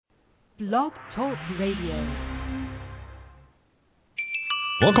Blog Talk Radio.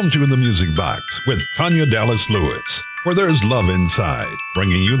 Welcome to The Music Box with Tanya Dallas-Lewis, where there's love inside,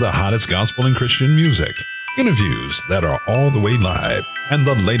 bringing you the hottest gospel and Christian music, interviews that are all the way live, and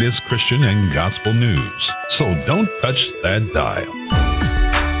the latest Christian and gospel news. So don't touch that dial.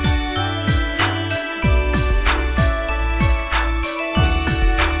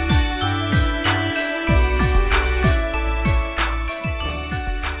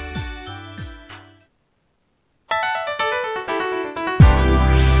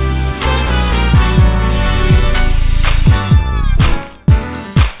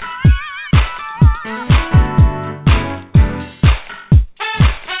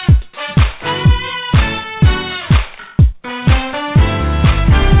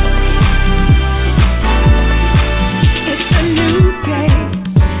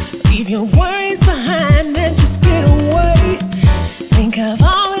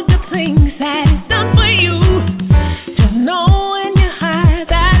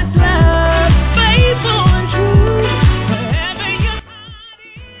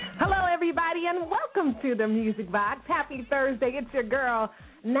 It's your girl,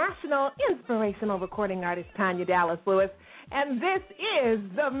 national inspirational recording artist Tanya Dallas-Lewis, and this is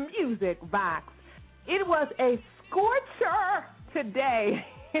The Music Box. It was a scorcher today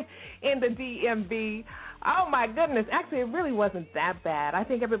in the DMV. Oh, my goodness. Actually, it really wasn't that bad. I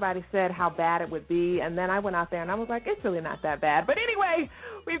think everybody said how bad it would be, and then I went out there and I was like, it's really not that bad. But anyway,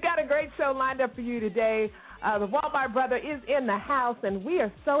 we've got a great show lined up for you today. The WalmartBrother is in the house, and we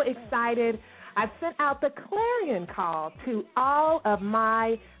are so excited. I've sent out the clarion call to all of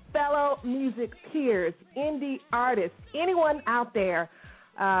my fellow music peers, indie artists, anyone out there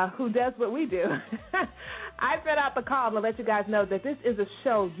who does what we do. I sent out the call to let you guys know that this is a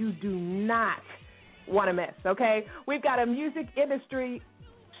show you do not want to miss, okay? We've got a music industry,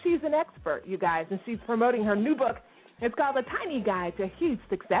 she's an expert, you guys, and she's promoting her new book. It's called A Tiny Guide to Huge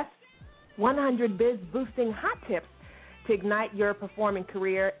Success, 100 Biz Boosting Hot Tips to ignite your performing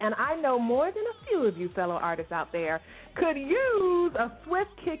career. And I know more than a few of you fellow artists out there could use a swift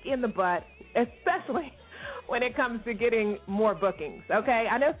kick in the butt, especially when it comes to getting more bookings, okay?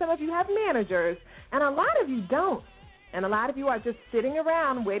 I know some of you have managers, and a lot of you don't. And a lot of you are just sitting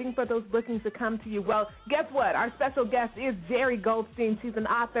around waiting for those bookings to come to you. Well, guess what? Our special guest is Jeri Goldstein. She's an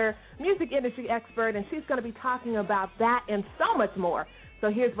author, music industry expert, and she's going to be talking about that and so much more. So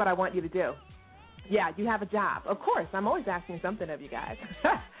here's what I want you to do. Yeah, you have a job. Of course, I'm always asking something of you guys.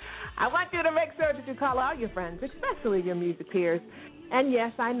 I want you to make sure that you call all your friends, especially your music peers. And,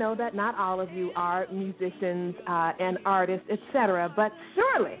 yes, I know that not all of you are musicians and artists, etc., but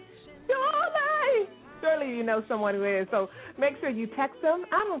surely you know someone who is. So make sure you text them.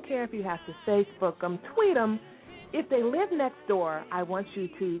 I don't care if you have to Facebook them, tweet them. If they live next door, I want you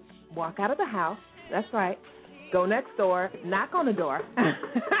to walk out of the house. That's right. Go next door, knock on the door, and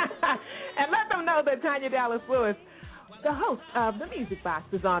let them know that Tanya Dallas-Lewis, the host of The Music Box,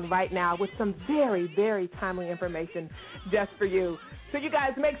 is on right now with some very, very timely information just for you. So you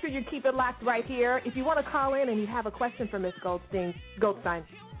guys, make sure you keep it locked right here. If you want to call in and you have a question for Ms. Goldstein,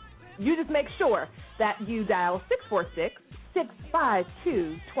 you just make sure that you dial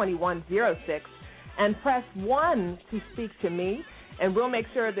 646-652-2106 and press 1 to speak to me, and we'll make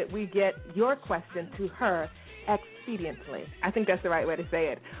sure that we get your question to her expediently. I think that's the right way to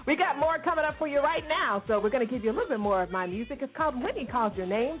say it. We got more coming up for you right now, so we're going to give you a little bit more of my music. It's called When He Calls Your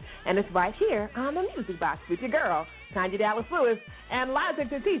Name, and it's right here on The Music Box with your girl, Tanya Dallas-Lewis, and Liza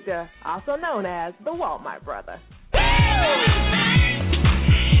Tatita, also known as the WalmartBrother.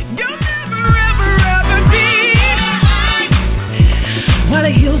 You'll never, ever, ever be while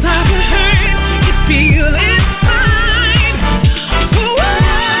the heels are behind, you feel it's fine. Woo-woo.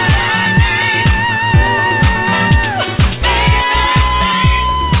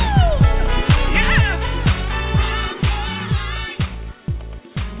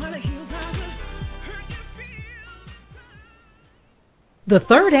 The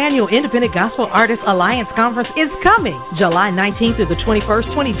third annual Independent Gospel Artists Alliance Conference is coming July 19th through the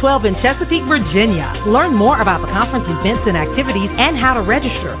 21st, 2012 in Chesapeake, Virginia. Learn more about the conference events and activities and how to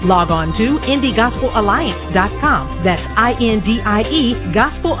register. Log on to IndieGospelAlliance.com. That's INDIE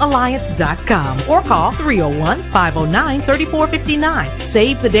GospelAlliance.com or call 301-509-3459.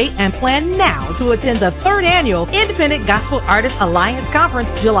 Save the date and plan now to attend the third annual Independent Gospel Artists Alliance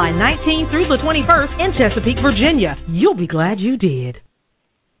Conference July 19th through the 21st in Chesapeake, Virginia. You'll be glad you did.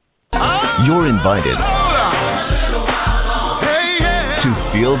 You're invited to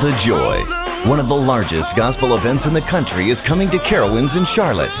Feel the Joy. One of the largest gospel events in the country is coming to Carowinds in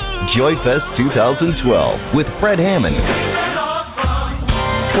Charlotte. Joy Fest 2012 with Fred Hammond,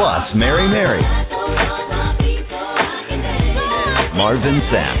 plus Mary Mary, Marvin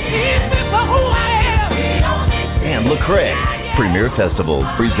Sapp, and Lecrae. Premier Festivals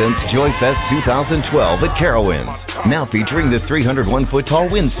presents Joy Fest 2012 at Carowinds. Now featuring the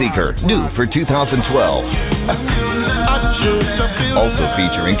 301-foot-tall Windseeker, new for 2012. Also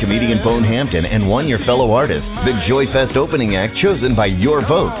featuring comedian Bone Hampton and one your fellow artist, the Joy Fest opening act chosen by your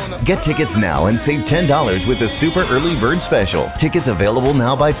votes. Get tickets now and save $10 with the super early bird special. Tickets available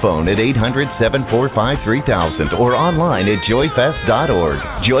now by phone at 800-745-3000 or online at joyfest.org.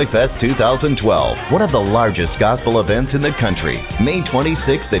 Joy Fest 2012, one of the largest gospel events in the country. May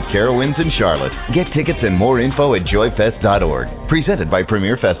 26th at Carowinds in Charlotte. Get tickets and more info at joyfest.org. Presented by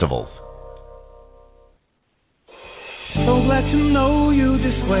Premier Festivals. So glad to know you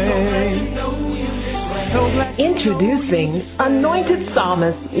this way. Introducing anointed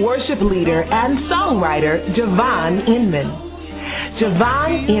psalmist, worship leader, and songwriter Javon Inman.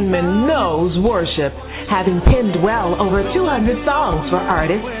 Javon Inman knows worship, having penned well over 200 songs for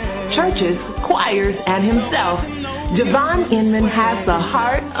artists, churches, choirs, and himself. Javon Inman has the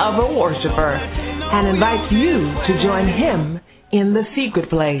heart of a worshiper and invites you to join him in the secret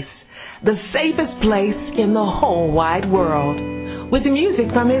place, the safest place in the whole wide world, with music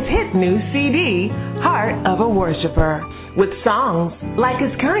from his hit new CD, Heart of a Worshiper, with songs like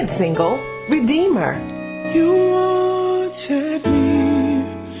his current single, Redeemer. You wanted me,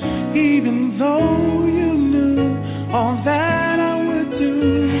 even though you knew all that I would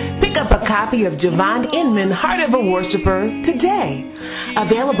do. Pick up a copy of Javon Inman, Heart of a Worshiper, today.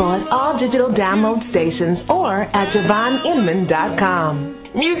 Available at all digital download stations or at JavonInman.com.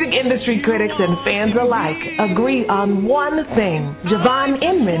 Music industry critics and fans alike agree on one thing. Javon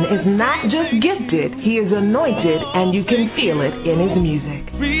Inman is not just gifted, he is anointed, and you can feel it in his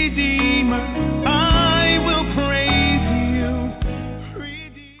music. Redeemer, I will praise you.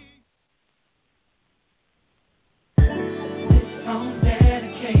 This song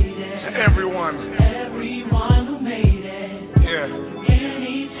dedicated to everyone who made it. Yeah.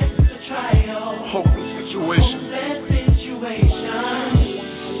 Any test or trial, hopeless situation.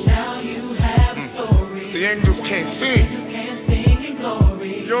 The angels can't sing. In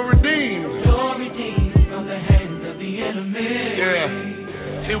glory. You're redeemed. From the hands of the enemy.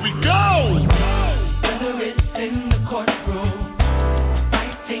 Yeah. Here we go. Whether it's in the courtroom,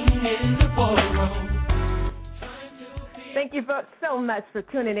 fighting in the ballroom. Thank you so much for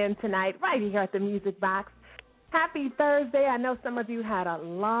tuning in tonight, right here at the Music Box. Happy Thursday. I know some of you had a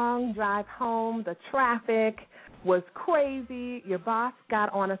long drive home. The traffic was crazy. Your boss got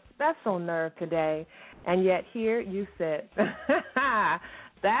on a special nerve today. And yet here you sit.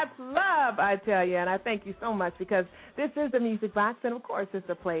 That's love, I tell you. And I thank you so much because this is the Music Box. And, of course, it's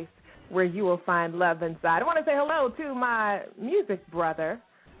a place where you will find love inside. I want to say hello to my music brother,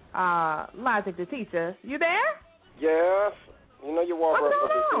 Logic the Teacher. You there? Yes. You know your WalmartBrother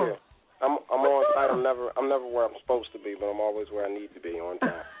is here. I'm on site. I'm never where I'm supposed to be, but I'm always where I need to be on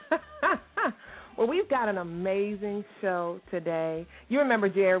time. Well, we've got an amazing show today. You remember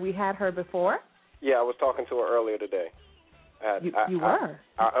Jeri? We had her before. Yeah, I was talking to her earlier today. You were?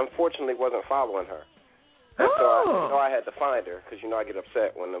 I unfortunately wasn't following her. And so I had to find her because, I get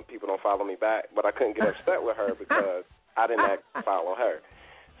upset when people don't follow me back. But I couldn't get upset with her because I didn't follow her.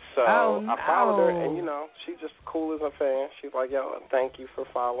 So I followed her, and, she's just cool as a fan. She's like, yo, thank you for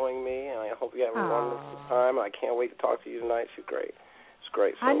following me, and I hope you have a wonderful time. I can't wait to talk to you tonight. She's great. It's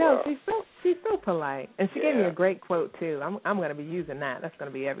great. So, I know. She's so polite. And she gave me a great quote, too. I'm going to be using that. That's going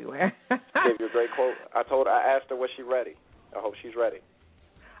to be everywhere. Gave you a great quote. I asked her, was she ready? I hope she's ready.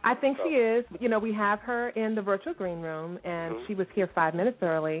 I think she is. We have her in the virtual green room, and she was here 5 minutes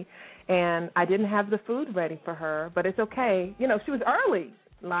early, and I didn't have the food ready for her, but it's okay. She was early,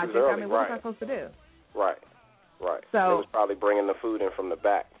 Logic. What was I supposed to do? Right. So they was probably bringing the food in from the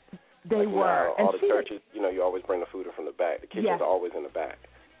back. They were. All the churches, you always bring the food in from the back. The kitchens are always in the back.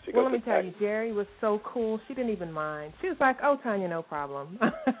 So let me tell you, Jeri was so cool. She didn't even mind. She was like, oh, Tanya, no problem.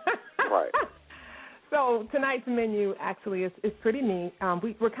 Right. So tonight's menu actually is pretty neat.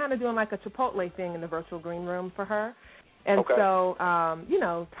 We're kind of doing like a Chipotle thing in the virtual green room for her. And so,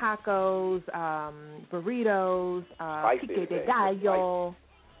 tacos, burritos, pique de gallo.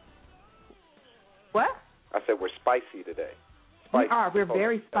 What? I said we're spicy today. We are. We're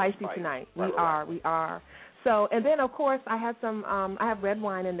very spicy tonight. We are. So, and then, of course, I have I have red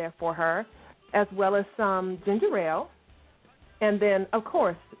wine in there for her, as well as some ginger ale. And then, of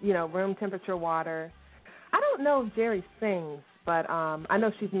course, room temperature water. I don't know if Jeri sings, but I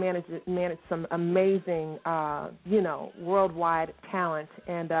know she's managed some amazing, worldwide talent.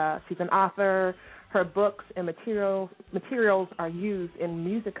 And she's an author. her books and materials are used in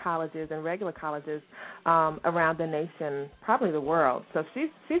music colleges and regular colleges around the nation, probably the world. So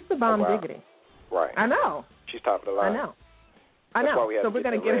she's the bomb diggity. Right. I know. She's top of the line. I know. That's why we had so to we're get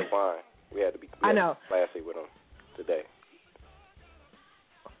going to get red wine. We had to be classy with them today.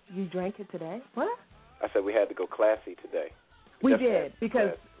 You drank it today? What? I said we had to go classy today. We did,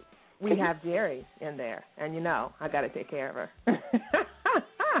 because we have Jeri in there, and I got to take care of her.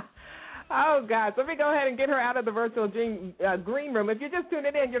 Oh, God. So let me go ahead and get her out of the virtual green room. If you're just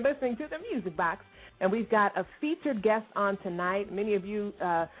tuning in, you're listening to The Music Box, and we've got a featured guest on tonight. Many of you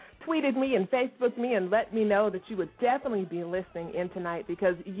tweeted me and Facebooked me and let me know that you would definitely be listening in tonight,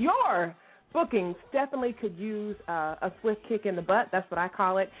 because your bookings definitely could use a swift kick in the butt. That's what I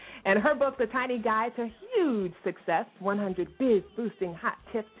call it. And her book, The Tiny Guide to Huge Success, 100 Biz Boosting Hot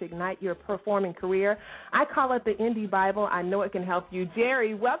Tips to Ignite Your Performing Career. I call it the Indie Bible. I know it can help you.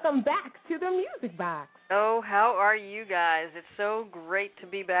 Jeri, welcome back to the Music Box. Oh, how are you guys? It's so great to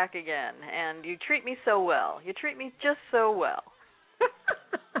be back again. And you treat me so well. You treat me just so well.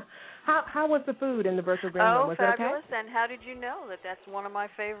 How was the food in the virtual green room? Was fabulous. It okay? And how did you know that that's one of my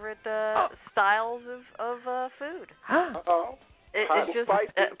favorite styles of food? Uh-oh. It's just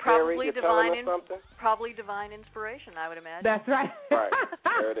probably divine inspiration, I would imagine. That's right. Right.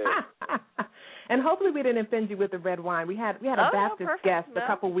 There it is. And hopefully we didn't offend you with the red wine. We had a Baptist guest a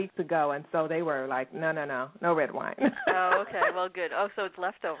couple weeks ago, and so they were like, no red wine. Oh, okay. Well, good. Oh, so it's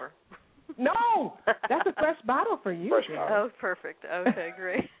leftover. No, that's a fresh bottle for you. Fresh bottle. Oh, perfect. Okay,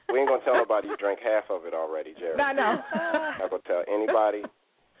 great. We ain't going to tell nobody you drank half of it already, Jeri. No. Not going to tell anybody.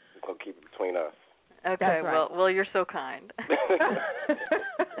 We're going to keep it between us. Okay, right. well, you're so kind.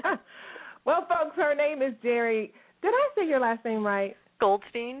 Well, folks, her name is Jeri. Did I say your last name right?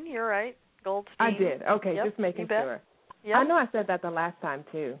 Goldstein, you're right. Goldstein. I did. Okay, yep, just making sure. Yep. I know I said that the last time,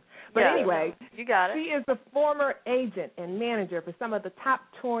 too. But anyway, you got it. She is the former agent and manager for some of the top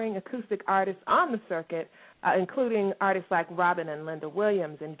touring acoustic artists on the circuit, including artists like Robin and Linda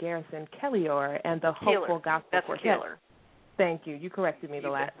Williams and Garrison Keillor and the Hopeful Gospel Quartet. Keillor. Thank you. You corrected me the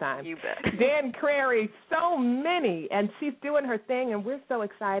last time. You bet. Dan Crary, so many, and she's doing her thing, and we're so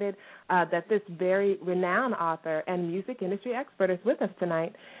excited that this very renowned author and music industry expert is with us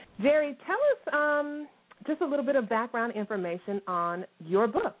tonight. Jeri, tell us just a little bit of background information on your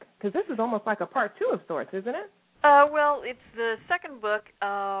book, because this is almost like a part 2 of sorts, isn't it? Well, it's the second book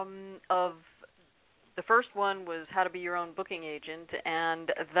of the first one was How to Be Your Own Booking Agent,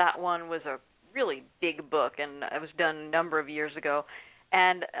 and that one was a really big book, and it was done a number of years ago.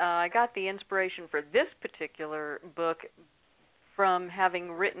 And I got the inspiration for this particular book from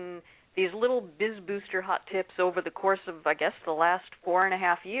having written these little Biz Booster hot tips over the course of, I guess, the last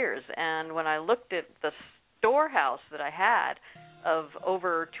 4.5 years. And when I looked at the storehouse that I had of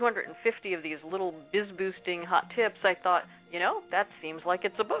over 250 of these little Biz Boosting hot tips, I thought, that seems like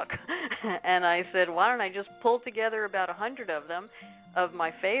it's a book. And I said, why don't I just pull together about 100 of them, of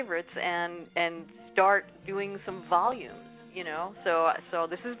my favorites, and start doing some volumes, So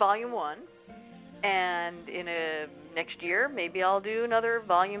this is volume 1. And in next year, maybe I'll do another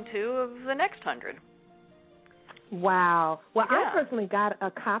volume 2 of the next 100. Well, I personally got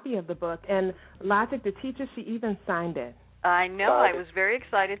a copy of the book, and Logic, the teacher, she even signed it. I know. I was very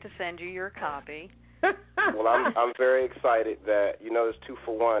excited to send you your copy. Well, I'm very excited that there's 2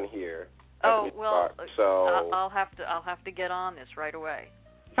 for 1 here. Oh well, so I'll have to get on this right away.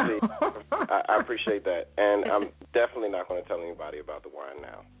 See, I appreciate that, and I'm definitely not going to tell anybody about the wine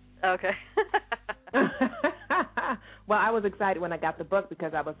now. Okay. Well, I was excited when I got the book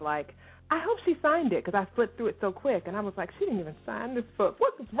because I was like, I hope she signed it, because I flipped through it so quick, and I was like, she didn't even sign this book.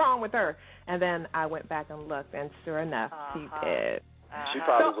 What's wrong with her? And then I went back and looked, and sure enough, she did. She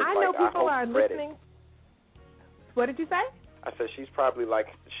probably so I know people are listening. What did you say? I said she's probably like,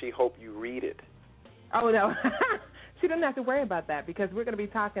 she hope you read it. Oh, no. She doesn't have to worry about that, because we're going to be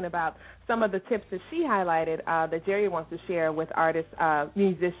talking about some of the tips that she highlighted that Jeri wants to share with artists,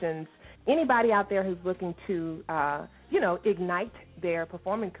 musicians, anybody out there who's looking to, ignite their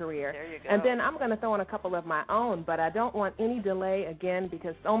performing career. There you go. And then I'm going to throw in a couple of my own, but I don't want any delay, again,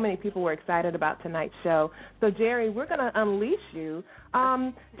 because so many people were excited about tonight's show. So, Jeri, we're going to unleash you.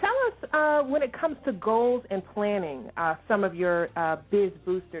 Tell us, when it comes to goals and planning, some of your Biz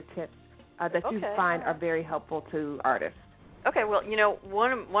Booster tips that you find are very helpful to artists. Okay, well,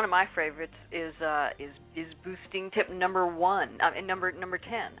 one of my favorites is Biz Boosting tip number 1, number 10.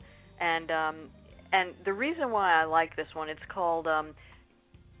 And the reason why I like this one, it's called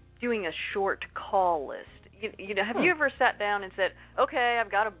doing a short call list. Have you ever sat down and said, okay, I've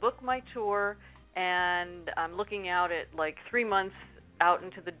got to book my tour, and I'm looking out at like 3 months out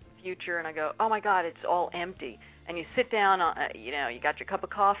into the future, and I go, oh, my God, it's all empty. And you sit down, you got your cup of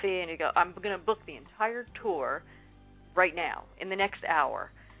coffee, and you go, I'm going to book the entire tour right now, in the next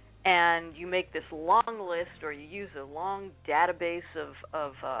hour. And you make this long list, or you use a long database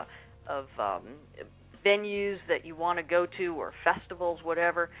of venues that you want to go to, or festivals,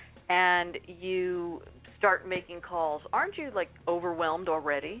 whatever, and you start making calls. Aren't you, like, overwhelmed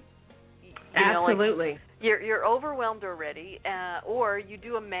already? Absolutely. You're overwhelmed already, or you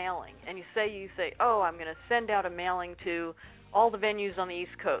do a mailing, and you say, oh, I'm going to send out a mailing to all the venues on the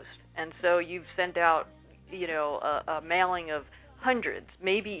East Coast, and so you've sent out, a mailing of hundreds,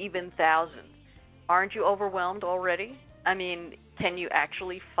 maybe even thousands. Aren't you overwhelmed already? I mean, can you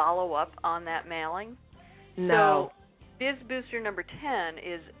actually follow up on that mailing? No. So Biz Booster number 10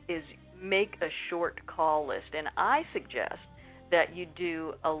 is make a short call list, and I suggest that you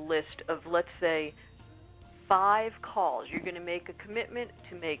do a list of, let's say, 5 calls. You're going to make a commitment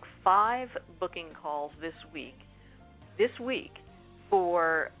to make 5 booking calls this week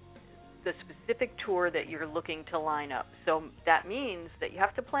for the specific tour that you're looking to line up. So that means that you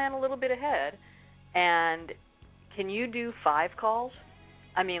have to plan a little bit ahead. And can you do 5 calls?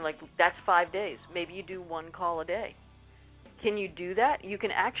 I mean, like, that's 5 days. Maybe you do 1 call a day. Can you do that? You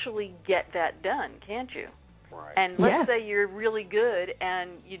can actually get that done, can't you? Right. And let's say you're really good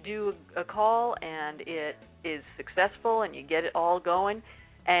and you do a call and it is successful and you get it all going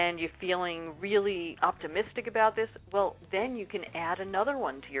and you're feeling really optimistic about this, well, then you can add another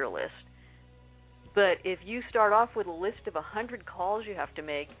one to your list. But if you start off with a list of 100 calls you have to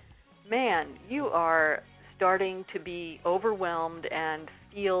make, man, you are starting to be overwhelmed and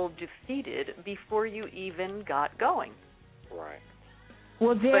feel defeated before you even got going. Right.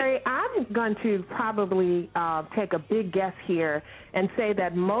 Well, Jeri, I'm going to probably take a big guess here and say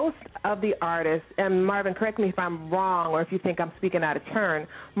that most of the artists, and Marvin, correct me if I'm wrong or if you think I'm speaking out of turn,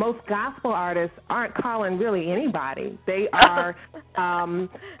 most gospel artists aren't calling really anybody. They are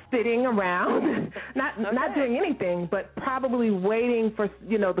sitting around, not doing anything, but probably waiting for,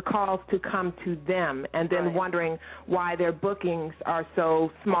 the calls to come to them and then wondering why their bookings are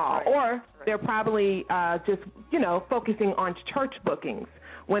so small. Or they're probably just, focusing on church bookings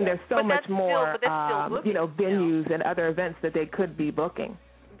when there's so much more, venues and other events that they could be booking.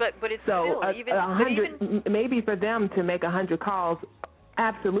 But it's so still, even 100, maybe for them to make 100 calls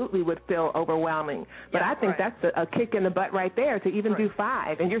absolutely would feel overwhelming. But I think that's a kick in the butt right there to even do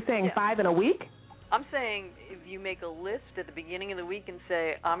 5. And you're saying 5 in a week? I'm saying if you make a list at the beginning of the week and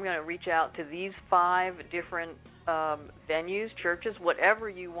say, I'm going to reach out to these 5 different venues, churches, whatever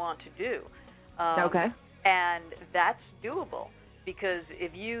you want to do. And that's doable. Because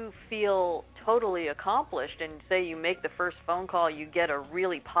if you feel totally accomplished and say you make the first phone call, you get a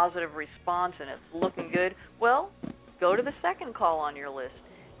really positive response and it's looking good, well, go to the second call on your list.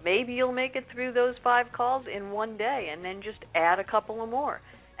 Maybe you'll make it through those 5 calls in one day and then just add a couple of more.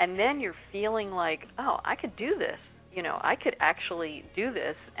 And then you're feeling like, oh, I could do this. I could actually do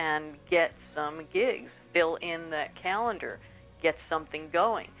this and get some gigs, fill in that calendar, get something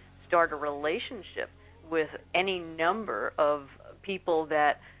going, start a relationship with any number of people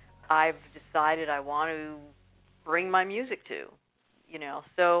that I've decided I want to bring my music to,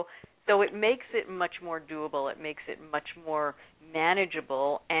 So it makes it much more doable. It makes it much more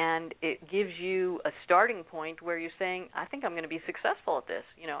manageable, and it gives you a starting point where you're saying, I think I'm going to be successful at this.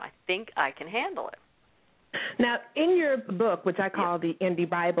 I think I can handle it. Now, in your book, which I call the Indie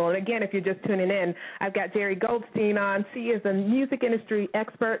Bible, and again, if you're just tuning in, I've got Jeri Goldstein on. She is a music industry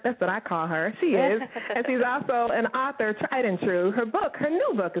expert. That's what I call her. She is. And she's also an author, tried and true. Her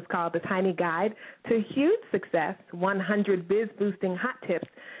new book is called The Tiny Guide to Huge Success, 100 Biz Boosting Hot Tips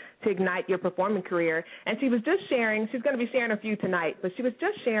to Ignite Your Performing Career. And she was just sharing, she's going to be sharing a few tonight, but she was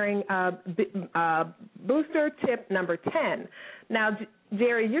just sharing booster tip number 10. Now,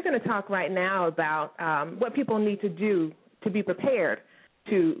 Jeri, you're going to talk right now about what people need to do to be prepared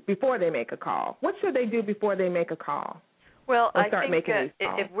before they make a call. What should they do before they make a call? Well, I think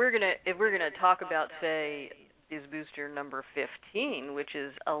if we're gonna talk about, say, Biz Booster number 15, which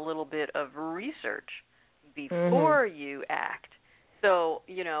is a little bit of research before you act. So,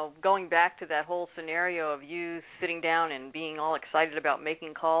 going back to that whole scenario of you sitting down and being all excited about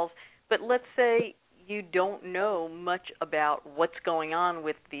making calls, but let's say you don't know much about what's going on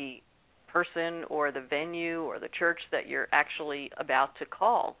with the person or the venue or the church that you're actually about to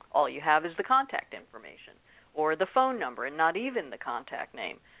call. All you have is the contact information or the phone number and not even the contact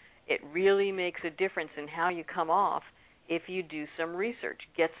name. It really makes a difference in how you come off if you do some research.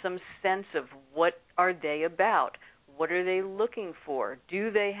 Get some sense of what are they about. What are they looking for?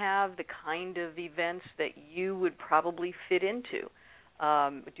 Do they have the kind of events that you would probably fit into?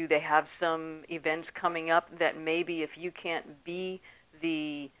 Do they have some events coming up that maybe if you can't be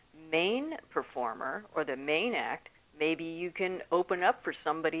the main performer or the main act, maybe you can open up for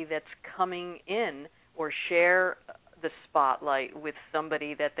somebody that's coming in or share the spotlight with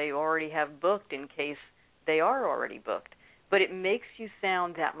somebody that they already have booked in case they are already booked. But it makes you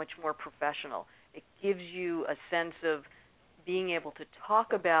sound that much more professional. It gives you a sense of being able to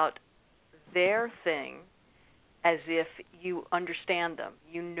talk about their thing as if you understand them,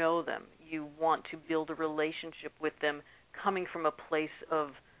 you know them, you want to build a relationship with them coming from a place of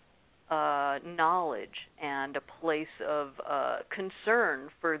knowledge and a place of concern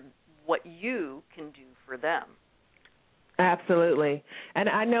for what you can do for them. Absolutely. And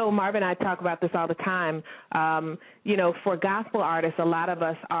I know Marvin and I talk about this all the time. For gospel artists, a lot of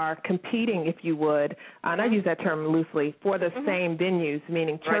us are competing, if you would, and I use that term loosely, for the same venues,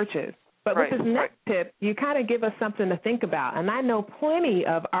 meaning churches. But with this next tip, you kind of give us something to think about. And I know plenty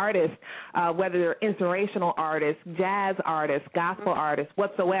of artists, whether they're inspirational artists, jazz artists, gospel artists,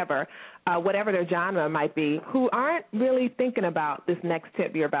 whatsoever, whatever their genre might be, who aren't really thinking about this next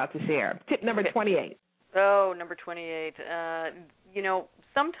tip you're about to share. Tip number 28. Oh, number 28.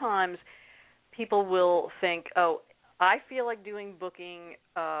 Sometimes people will think, I feel like booking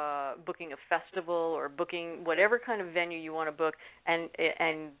a festival or booking whatever kind of venue you want to book, and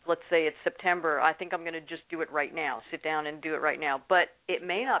let's say it's September. I think I'm going to just do it right now, sit down and do it right now. But it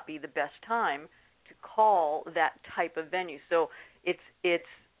may not be the best time to call that type of venue. So it's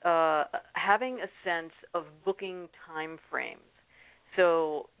having a sense of booking time frames.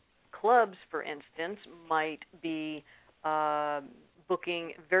 So clubs, for instance, might be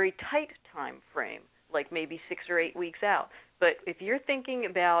booking very tight time frame, like maybe 6 or 8 weeks out. But if you're thinking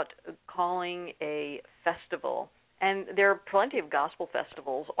about calling a festival, and there are plenty of gospel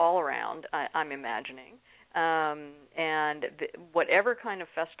festivals all around, I'm imagining, and whatever kind of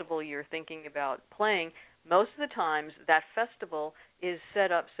festival you're thinking about playing, most of the times that festival is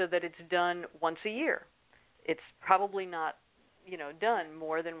set up so that it's done once a year. It's probably not done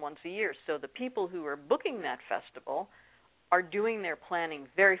more than once a year. So the people who are booking that festival are doing their planning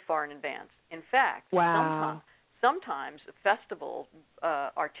very far in advance. In fact, sometimes festival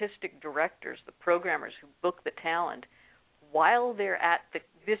artistic directors, the programmers who book the talent, while they're at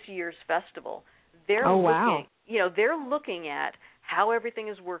this year's festival, they're looking at how everything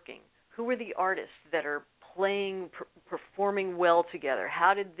is working. Who are the artists that are playing, performing well together?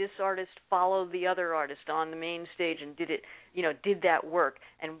 How did this artist follow the other artist on the main stage, and did that work?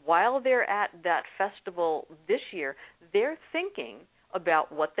 And while they're at that festival this year, they're thinking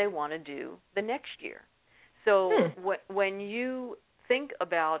about what they want to do the next year. So when you think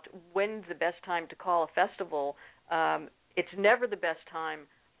about when's the best time to call a festival, it's never the best time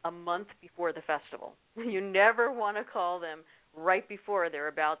a month before the festival. You never want to call them right before they're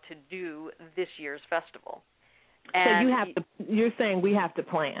about to do this year's festival. And so you're saying we have to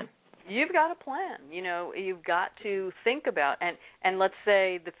plan. You've got to plan. You've got to think about, and let's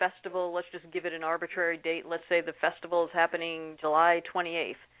say the festival, let's just give it an arbitrary date. Let's say the festival is happening July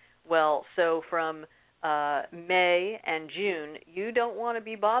 28th. Well, so from May and June, you don't want to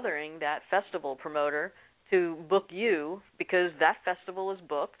be bothering that festival promoter to book you because that festival is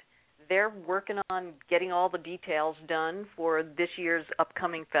booked. They're working on getting all the details done for this year's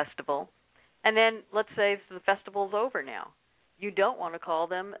upcoming festival. And then let's say the festival's over now. You don't want to call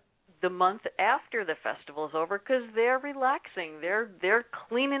them the month after the festival is over because they're relaxing. They're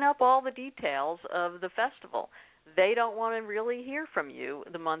cleaning up all the details of the festival. They don't want to really hear from you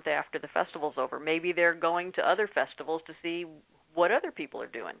the month after the festival's over. Maybe they're going to other festivals to see what other people are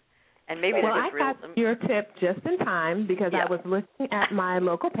doing. And maybe I got your tip just in time because I was looking at my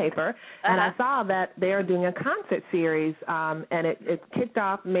local paper and I saw that they are doing a concert series, and it kicked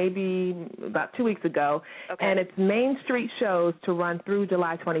off maybe about 2 weeks ago, and it's Main Street shows to run through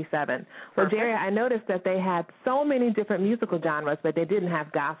July 27th. So, Jeri, I noticed that they had so many different musical genres, but they didn't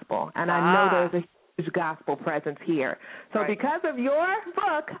have gospel, and I know there's a huge gospel presence here. So because of your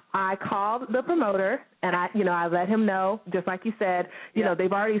book, I called the promoter and I let him know, just like you said, you know,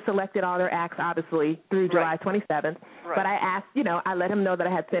 they've already selected all their acts, obviously, through July 27th. But I asked, I let him know that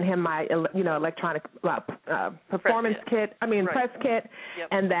I had sent him my, electronic performance kit, press kit,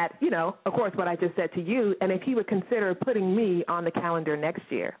 and that, of course, what I just said to you, and if he would consider putting me on the calendar next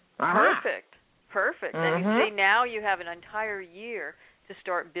year. Perfect. And you see, now you have an entire year to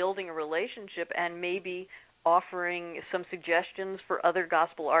start building a relationship and maybe offering some suggestions for other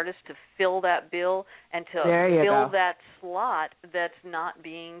gospel artists to fill that bill and to fill that slot that's not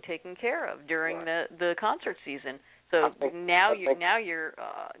being taken care of during the concert season. So now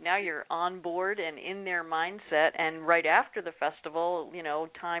you're on board and in their mindset, and right after the festival,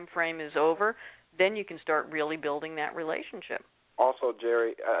 time frame is over, then you can start really building that relationship. Also,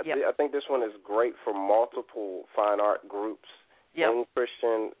 Jeri, I think this one is great for multiple fine art groups in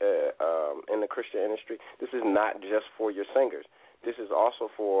Christian in the Christian industry. This is not just for your singers. This is also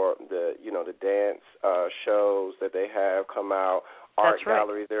for the dance shows that they have come out, art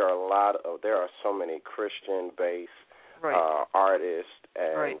galleries. There are so many Christian-based artists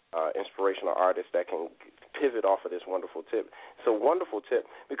and inspirational artists that can pivot off of this wonderful tip. It's a wonderful tip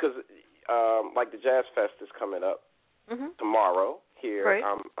because, like the Jazz Fest is coming up tomorrow here. Right.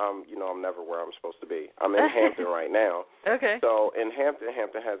 I'm never where I'm supposed to be. I'm in Hampton right now. Okay. So in Hampton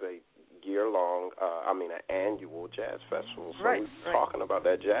has a year-long, an annual jazz festival. So we're talking about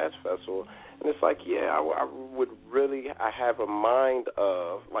that jazz festival, and it's like, I have a mind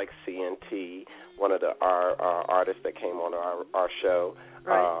of like CNT, one of our artists that came on our show,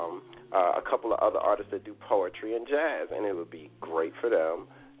 a couple of other artists that do poetry and jazz, and it would be great for them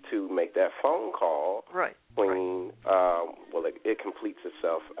to make that phone call between, it completes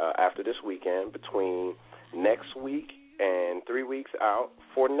itself after this weekend, between next week and 3 weeks out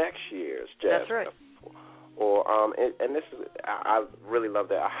for next year's jazz festival. Or and this is, I really love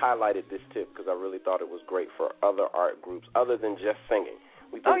that. I highlighted this tip because I really thought it was great for other art groups other than just singing.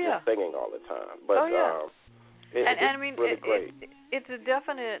 We do just singing all the time, but it's really great. It's a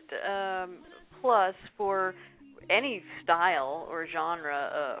definite plus for any style or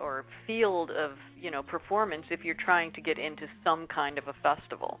genre or field of performance if you're trying to get into some kind of a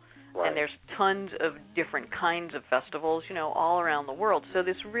festival. Right. And there's tons of different kinds of festivals, all around the world. So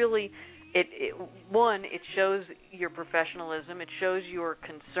this really, it shows your professionalism. It shows your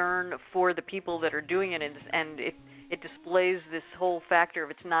concern for the people that are doing it, and it displays this whole factor of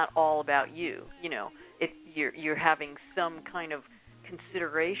it's not all about you. You're having some kind of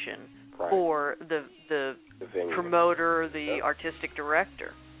consideration for the promoter, the artistic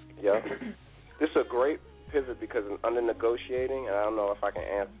director. Yeah. This is a great pivot because under negotiating, and I don't know if I can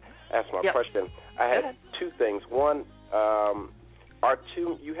ask my question. I had two things. One,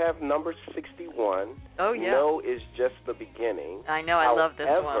 you have number 61. Oh, yeah. No is just the beginning. I know. I love this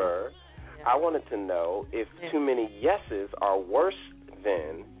one. However, I wanted to know if too many yeses are worse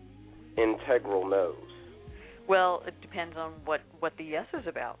than integral no's. Well, it depends on what the yes is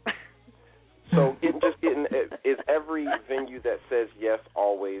about. So is every venue that says yes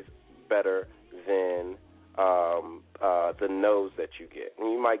always better than the no's that you get?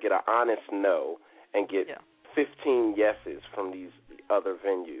 And you might get an honest no and get 15 yeses from these other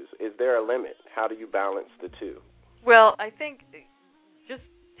venues. Is there a limit? How do you balance the two? Well, I think just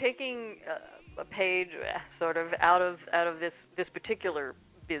taking a page sort of out of this particular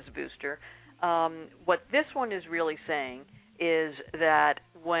Biz Booster, what this one is really saying is that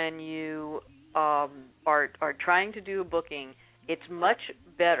when you are trying to do a booking, it's much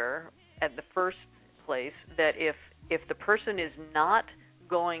better at the first place that if the person is not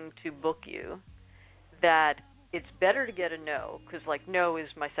going to book you, that it's better to get a no, because no is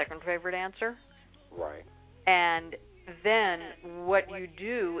my second favorite answer. Right. And then what you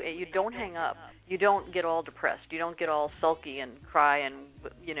do, you don't hang up. You don't get all depressed. You don't get all sulky and cry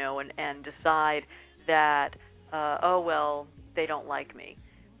and decide that they don't like me.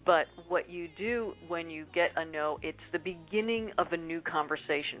 But what you do when you get a no, it's the beginning of a new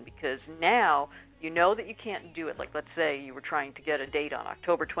conversation, because now you know that you can't do it. Like, let's say you were trying to get a date on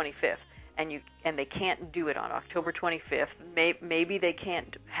October 25th, and they can't do it on October 25th. Maybe they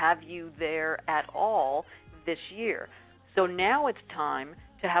can't have you there at all this year. So now it's time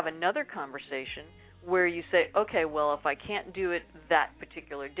to have another conversation where you say, okay, well, if I can't do it that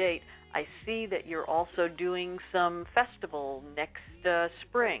particular date, I see that you're also doing some festival next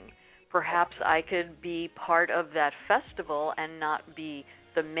spring. Perhaps I could be part of that festival and not be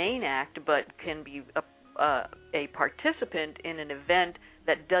the main act, but can be a participant in an event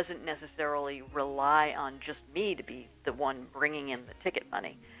that doesn't necessarily rely on just me to be the one bringing in the ticket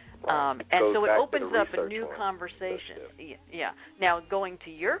money. And so it opens up a new conversation. Yeah. Now, going to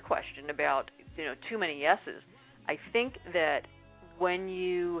your question about too many yeses, I think that when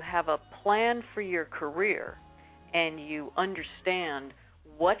you have a plan for your career and you understand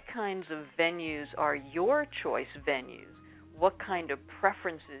what kinds of venues are your choice venues, what kind of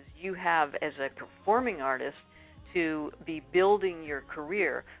preferences you have as a performing artist to be building your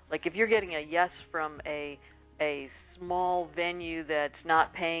career. Like if you're getting a yes from a small venue that's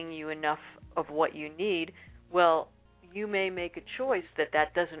not paying you enough of what you need, well, you may make a choice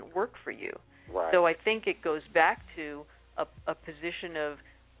that doesn't work for you. Right. So I think it goes back to a position of,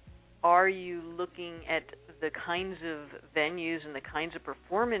 are you looking at the kinds of venues and the kinds of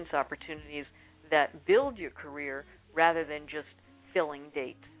performance opportunities that build your career rather than just filling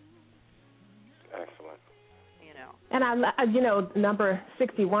dates? Excellent. And number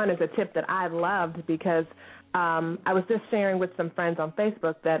 61 is a tip that I loved because I was just sharing with some friends on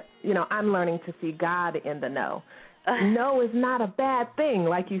Facebook that, I'm learning to see God in the no. No is not a bad thing,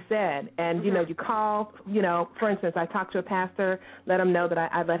 like you said. And, you call, for instance, I talked to a pastor, let him know that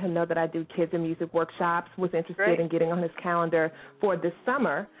I let him know that I do kids and music workshops, was interested in getting on his calendar for this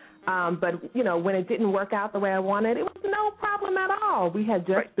summer. But, when it didn't work out the way I wanted, it was no problem at all. We had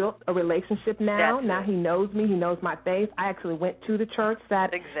just built a relationship now. Now he knows me. He knows my face. I actually went to the church,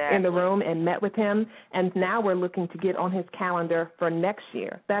 sat in the room and met with him, and now we're looking to get on his calendar for next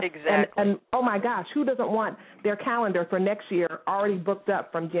year. And oh, my gosh, who doesn't want their calendar for next year already booked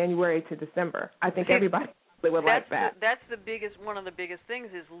up from January to December? I think everybody would like that. That's one of the biggest things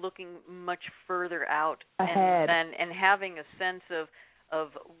is looking much further out ahead and having a sense of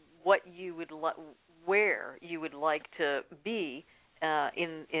what you would where you would like to be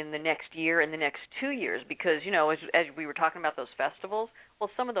in the next year and the next 2 years, because as we were talking about those festivals, well,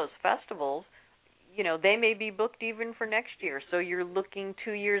 some of those festivals, they may be booked even for next year, so you're looking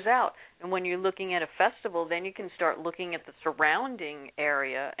 2 years out. And when you're looking at a festival, then you can start looking at the surrounding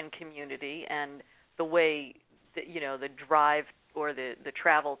area and community and the way that, the drive or the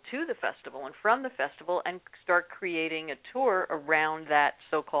travel to the festival and from the festival, and start creating a tour around that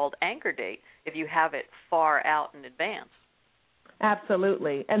so-called anchor date if you have it far out in advance.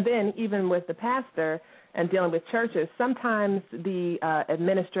 Absolutely. And then even with the pastor and dealing with churches, sometimes the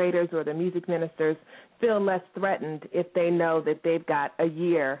administrators or the music ministers feel less threatened if they know that they've got a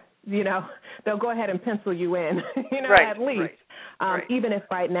year. They'll go ahead and pencil you in, at least. Even if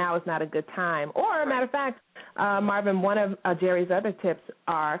right now is not a good time. Or, a matter of fact, Marvin, one of Jeri's other tips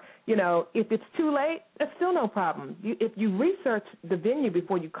are, if it's too late, that's still no problem. If you research the venue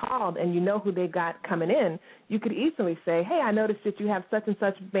before you called and you know who they got coming in, you could easily say, hey, I noticed that you have such and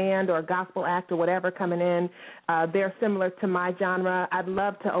such band or gospel act or whatever coming in. They're similar to my genre. I'd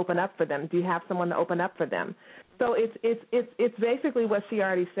love to open up for them. Do you have someone to open up for them? So it's basically what she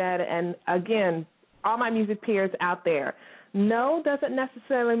already said. And, again, all my music peers out there, no doesn't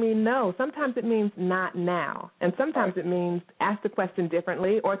necessarily mean no. Sometimes it means not now. And sometimes it means ask the question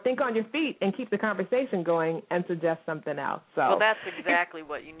differently or think on your feet and keep the conversation going and suggest something else. So, well, that's exactly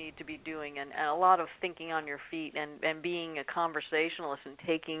what you need to be doing, and a lot of thinking on your feet and being a conversationalist and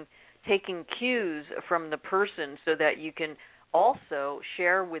taking cues from the person so that you can also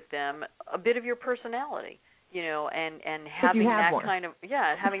share with them a bit of your personality, and having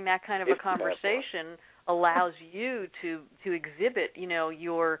that kind of a conversation allows you to exhibit,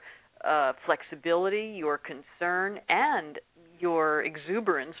 your flexibility, your concern, and your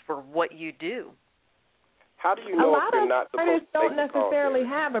exuberance for what you do. How do you know if you're not supposed to take the call? A lot of artists don't necessarily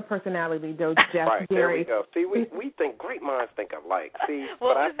have a personality, though, Jeff. Right, there we go. See, we think great minds think alike. See,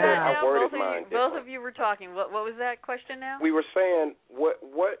 but I worded mine differently. Both of you were talking. What was that question now? We were saying,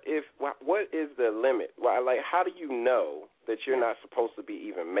 what is the limit? Like, how do you know that you're not supposed to be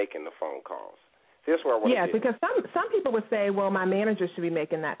even making the phone calls? That's where I want to get. Because some people would say, well, my manager should be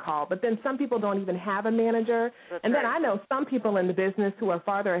making that call, but then some people don't even have a manager. Then I know some people in the business who are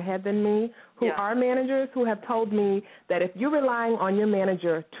farther ahead than me, who are managers, who have told me that if you're relying on your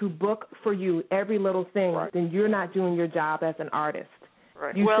manager to book for you every little thing, then you're not doing your job as an artist.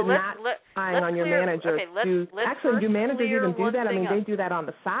 Right. You should not rely on your manager to actually, do managers even do that? I mean, they do that on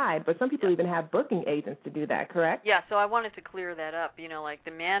the side, but some people even have booking agents to do that, correct? Yeah, so I wanted to clear that up. Like the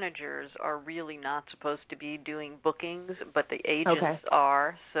managers are really not supposed to be doing bookings, but the agents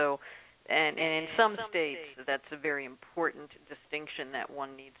are. So, and in some states, that's a very important distinction that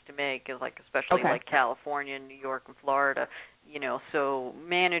one needs to make, especially like California, New York, and Florida. So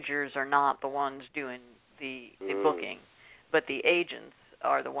managers are not the ones doing the booking, but the agents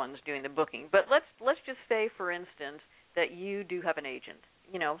are the ones doing the booking. But let's just say, for instance, that you do have an agent.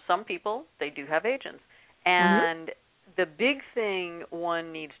 Some people, they do have agents. And the big thing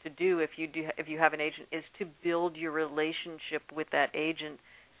one needs to do if you have an agent is to build your relationship with that agent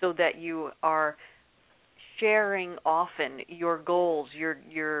so that you are sharing often your goals,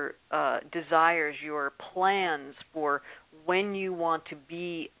 your desires, your plans for when you want to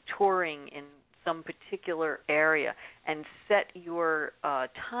be touring in some particular area, and set your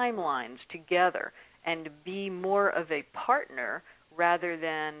timelines together and be more of a partner rather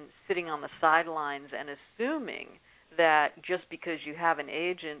than sitting on the sidelines and assuming that just because you have an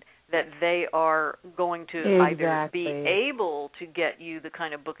agent that they are going to either be able to get you the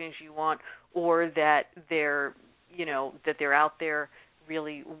kind of bookings you want, or that they're out there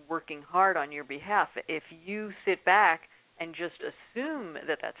really working hard on your behalf. If you sit back and just assume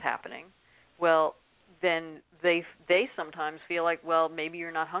that that's happening, well, then they sometimes feel like, well, maybe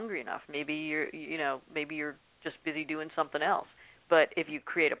you're not hungry enough. Maybe you're just busy doing something else. But if you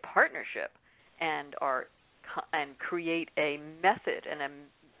create a partnership and create a method and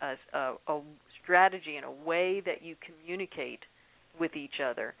a strategy and a way that you communicate with each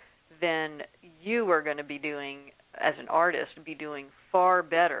other, then you are going to be doing, as an artist, far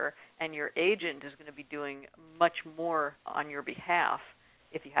better, and your agent is going to be doing much more on your behalf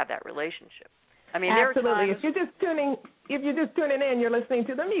if you have that relationship. I mean, absolutely. If you're just tuning in, you're listening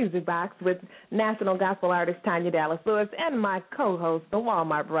to The Music Box with national gospel artist Tanya Dallas-Lewis and my co-host, the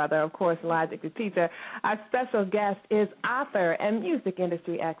Walmart brother, of course, Logic the Teacher. Our special guest is author and music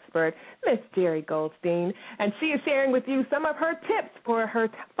industry expert, Miss Jeri Goldstein, and she is sharing with you some of her tips from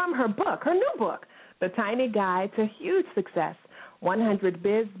her new book, The Tiny Guide to Huge Success. 100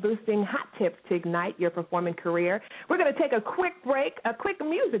 Biz Boosting Hot Tips to Ignite Your Performing Career. We're going to take a quick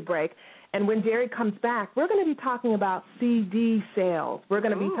music break, and when Jeri comes back, we're going to be talking about CD sales. We're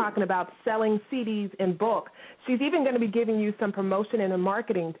going to be talking about selling CDs in bulk. She's even going to be giving you some promotion and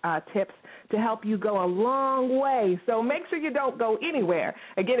marketing tips to help you go a long way. So make sure you don't go anywhere.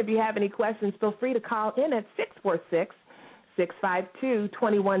 Again, if you have any questions, feel free to call in at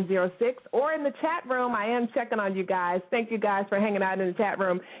 646-652-2106, or in the chat room. I am checking on you guys. Thank you guys for hanging out in the chat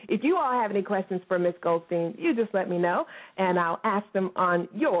room. If you all have any questions for Miss Goldstein, you just let me know, and I'll ask them on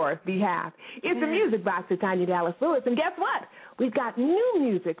your behalf. It's the Music Box with Tanya Dallas-Lewis, and guess what? We've got new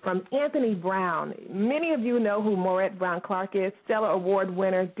music from Anthony Brown. Many of you know who Maurette Brown-Clark is, Stellar Award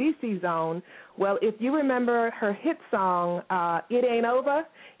winner, DC's Own. Well, if you remember her hit song, It Ain't Over,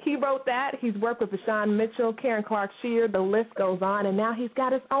 he wrote that. He's worked with Vashawn Mitchell, Karen Clark-Sheard, the list goes on, and now he's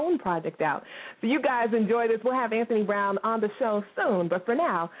got his own project out. So you guys enjoy this. We'll have Anthony Brown on the show soon, but for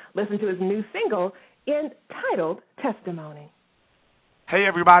now, listen to his new single entitled Testimony. Hey,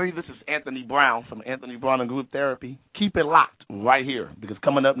 everybody, this is Anthony Brown from Anthony Brown and Group Therapy. Keep it locked right here, because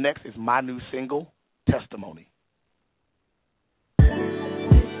coming up next is my new single, Testimony.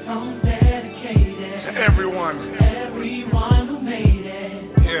 Everyone who made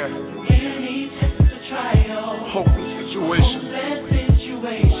it, any test or trial, hopeless situation.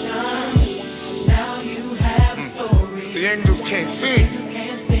 Now you have a story. The angels can't sing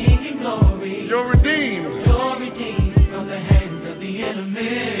in glory. You're redeemed from the hands of the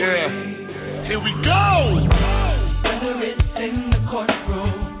enemy. Yeah, here we go. Whether it's in the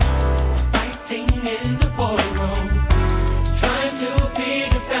courtroom, fighting in the boardroom, trying to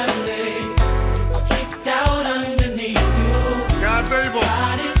feed your family, down underneath you. God's able.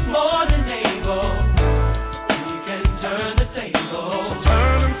 God is more than able. He can turn the table.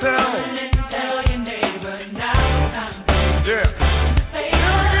 Turn and tell your neighbor now. Yeah. Say, can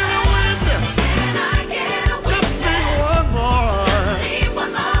I get a witness? Just be one more. Be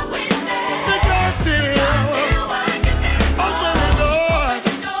one more witness. The God still working miracles.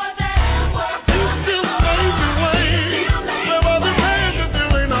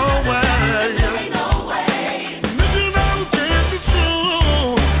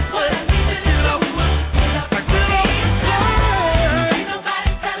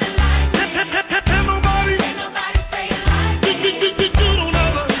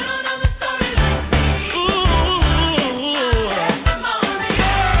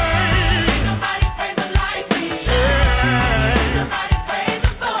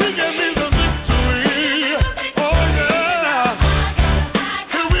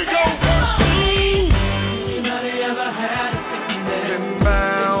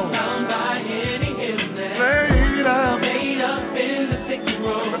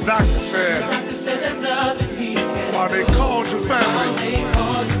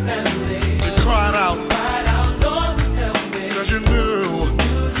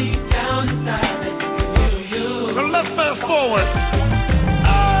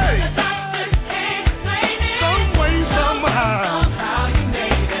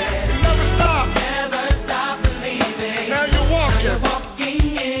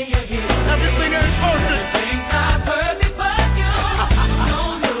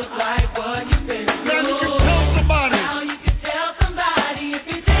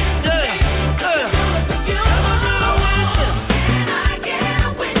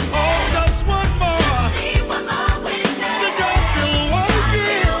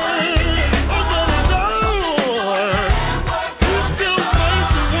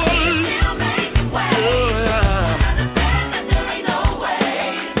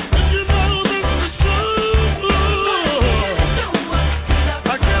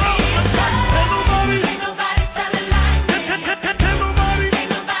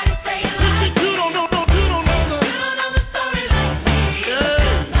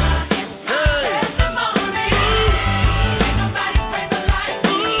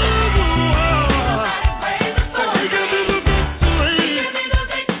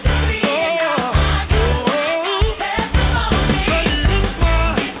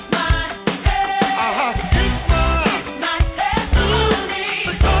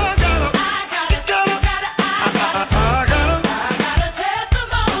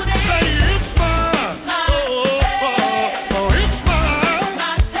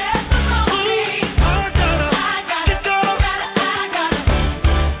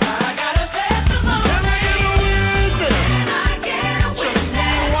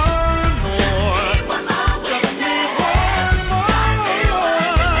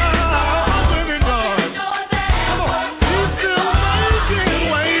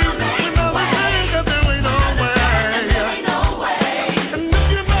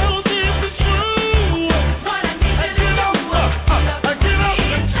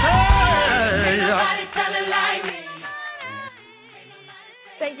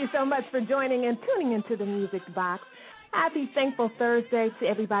 joining and tuning into the Music Box. Happy Thankful Thursday to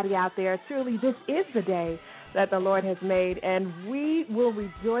everybody out there. Truly, this is the day that the Lord has made, and we will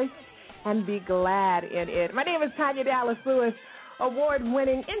rejoice and be glad in it. My name is Tanya Dallas-Lewis,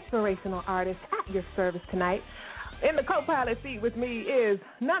 award-winning inspirational artist at your service tonight. In the co-pilot seat with me is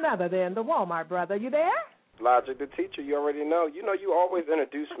none other than the WalmartBrother. You there? Logic, the teacher, you already know. You know, you always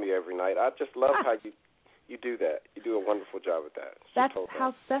introduce me every night. I just love how you do that. You do a wonderful job with that. That's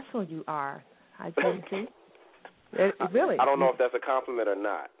how special you are. I can see. Really. I don't know if that's a compliment or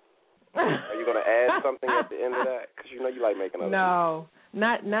not. Are you going to add something at the end of that? Because you know you like making other No,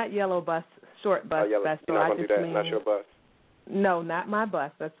 not yellow bus, short bus. You're not going to do that? Not your bus? No, not my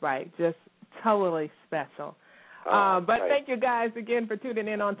bus. That's right. Just totally special. But thank you guys again for tuning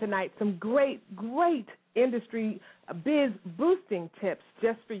in on tonight. Some great industry biz boosting tips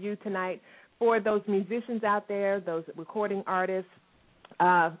just for you tonight, for those musicians out there, those recording artists,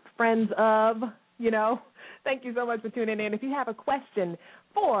 friends of, Thank you so much for tuning in. If you have a question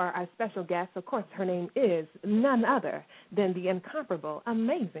for our special guest, of course, her name is none other than the incomparable,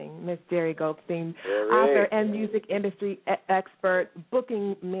 amazing Miss Jeri Goldstein, author and music industry expert,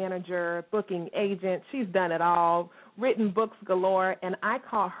 booking manager, booking agent. She's done it all, written books galore, and I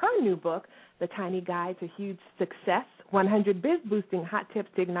call her new book, The Tiny Guide to Huge Success, 100 Biz Boosting Hot Tips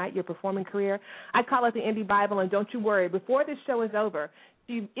to Ignite Your Performing Career. I call it the Indie Bible, and don't you worry, before this show is over,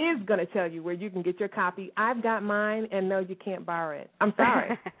 she is going to tell you where you can get your copy. I've got mine, and no, you can't borrow it. I'm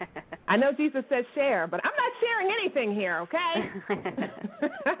sorry. I know Jesus says share, but I'm not sharing anything here, okay?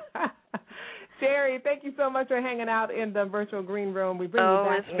 Jeri, thank you so much for hanging out in the virtual green room. We bring you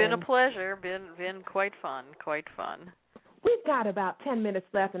back it's been a pleasure. Been quite fun. We've got about 10 minutes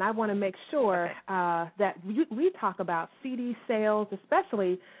left, and I want to make sure that we talk about CD sales,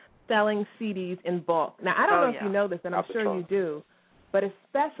 especially selling CDs in bulk. Now, I don't know if you know this, and I'm sure you do, but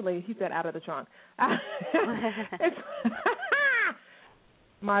especially, he said out of the trunk.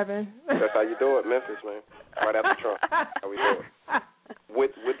 Marvin. That's how you do it, Memphis, man. Right out the trunk. How we do it.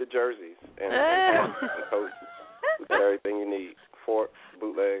 With the jerseys and coats. We've got everything you need. Forks,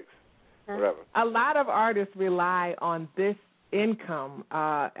 bootlegs, whatever. A lot of artists rely on this income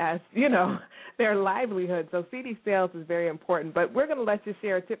as, their livelihood. So CD sales is very important. But we're going to let you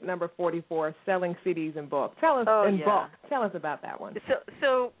share tip number 44, selling CDs in bulk. Tell us bulk. Tell us about that one.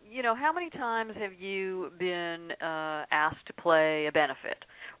 So how many times have you been asked to play a benefit?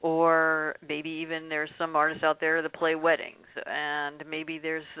 Or maybe even there's some artists out there that play weddings, and maybe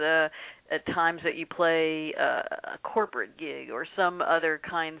there's times that you play a corporate gig or some other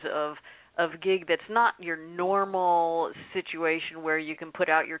kinds of gig that's not your normal situation where you can put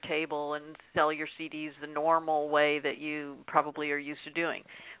out your table and sell your CDs the normal way that you probably are used to doing.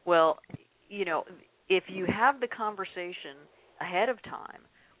 Well, if you have the conversation ahead of time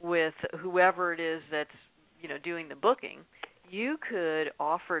with whoever it is that's, doing the booking, you could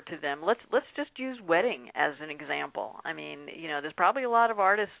offer to them, let's just use wedding as an example. I mean, there's probably a lot of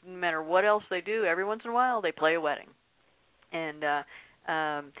artists, no matter what else they do, every once in a while they play a wedding. And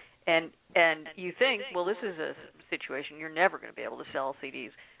you think, well, this is a situation you're never going to be able to sell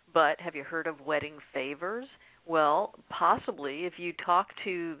CDs. But have you heard of wedding favors? Well, possibly if you talk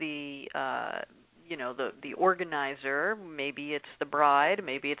to the organizer, maybe it's the bride,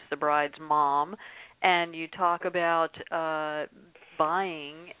 maybe it's the bride's mom, and you talk about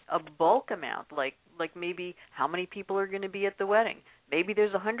buying a bulk amount, like maybe how many people are going to be at the wedding. Maybe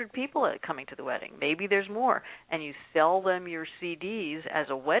there's 100 people coming to the wedding. Maybe there's more. And you sell them your CDs as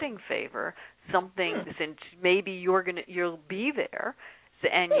a wedding favor, something since maybe you'll be there,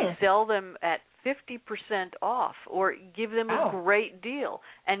 and you sell them at 50% off or give them a great deal.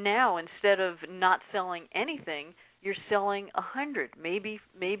 And now instead of not selling anything, you're selling 100, maybe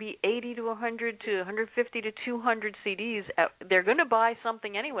 80 to 100 to 150 to 200 CDs. They're going to buy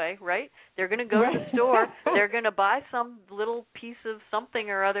something anyway, right? They're going to go to the store. They're going to buy some little piece of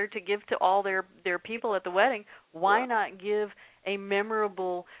something or other to give to all their people at the wedding. Why not give a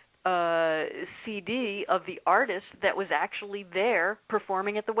memorable CD of the artist that was actually there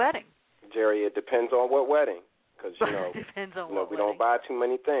performing at the wedding? Jeri, it depends on what wedding. Because, depends on we don't buy too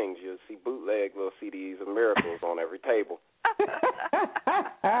many things. You'll see bootleg little CDs of miracles on every table.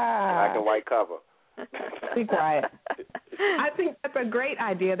 Black and white cover. Be quiet. I think that's a great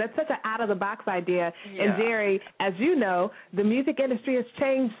idea. That's such an out-of-the-box idea. Yeah. And, Jeri, as you know, the music industry has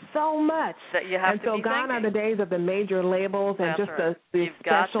changed so much. That you have to be gone are the days of the major labals and just the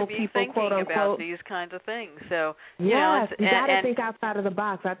special people, quote-unquote. About these kinds of things. So, yes, you got to think outside of the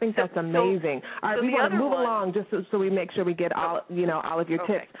box. I think that's amazing. All right, we want to move along just so we make sure we get all of your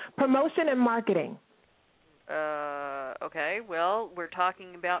tips. Promotion and marketing. Okay, well, we're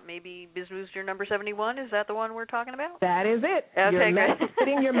talking about maybe Biz Booster number 71. Is that the one we're talking about? That is it. Okay, great.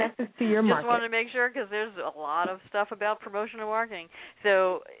 Fitting your message to your market. Just wanted to make sure because there's a lot of stuff about promotional marketing.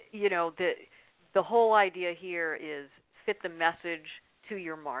 So, the whole idea here is fit the message to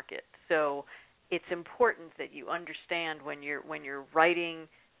your market. So it's important that you understand when you're writing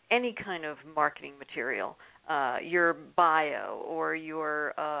any kind of marketing material, your bio or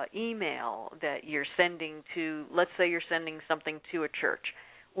your email that you're sending to, let's say you're sending something to a church.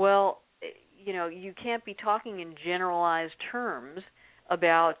 Well, you can't be talking in generalized terms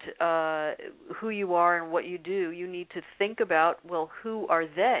about who you are and what you do. You need to think about, well, who are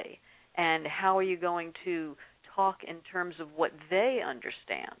they and how are you going to talk in terms of what they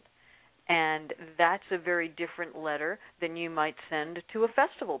understand. And that's a very different letter than you might send to a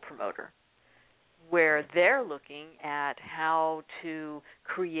festival promoter, where they're looking at how to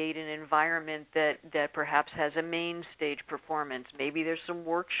create an environment that perhaps has a main stage performance. Maybe there's some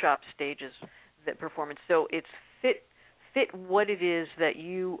workshop stages that performance. So it's fit what it is that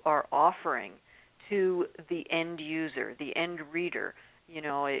you are offering to the end user, the end reader.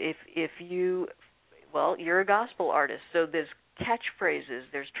 If you're a gospel artist, so there's catchphrases,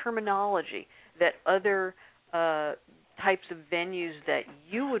 there's terminology that other types of venues that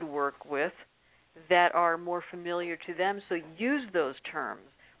you would work with that are more familiar to them. So use those terms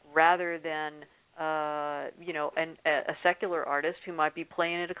rather than a secular artist who might be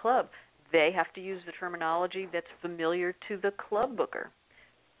playing at a club. They have to use the terminology that's familiar to the club booker.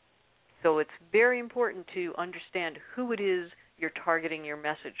 So it's very important to understand who it is you're targeting your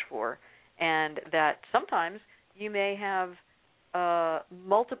message for, and that sometimes you may have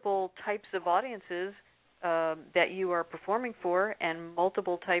multiple types of audiences that you are performing for and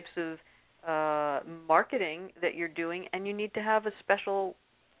multiple types of marketing that you're doing, and you need to have a special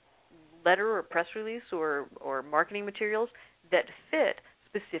letter or press release or marketing materials that fit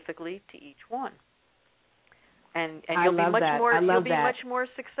specifically to each one. And you'll be much more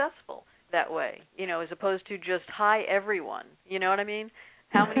successful that way, as opposed to just hi everyone. You know what I mean?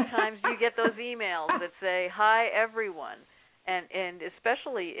 How many times do you get those emails that say hi everyone? And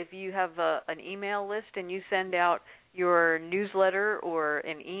especially if you have an email list and you send out your newsletter or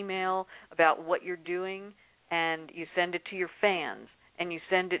an email about what you're doing, and you send it to your fans and you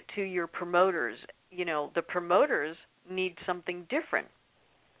send it to your promoters, the promoters need something different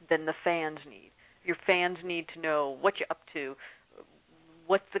than the fans need. Your fans need to know what you're up to,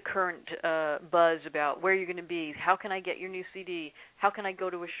 what's the current buzz about, where you're going to be, how can I get your new CD, how can I go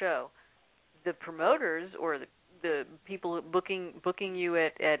to a show. The promoters or the people booking you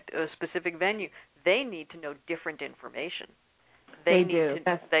at a specific venue, they need to know different information. They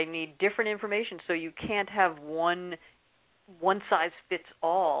need different information, so you can't have one size fits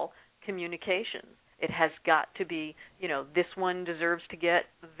all communications. It has got to be, this one deserves to get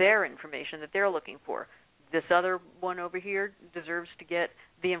their information that they're looking for. This other one over here deserves to get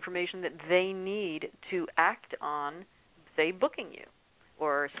the information that they need to act on, say, booking you.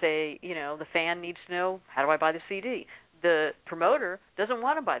 Or say, the fan needs to know, how do I buy the CD? The promoter doesn't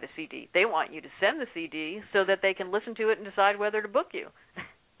want to buy the CD. They want you to send the CD so that they can listen to it and decide whether to book you.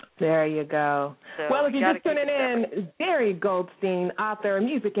 There you go. So well, if you're just tuning in, Jeri Goldstein, author,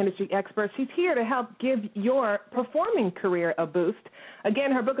 music industry expert, she's here to help give your performing career a boost.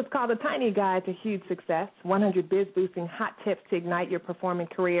 Again, her book is called The Tiny Guide to Huge Success, 100 Biz Boosting Hot Tips to Ignite Your Performing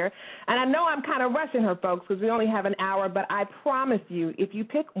Career. And I know I'm kind of rushing her, folks, because we only have an hour, but I promise you,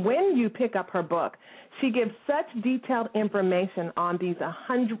 when you pick up her book, she gives such detailed information on these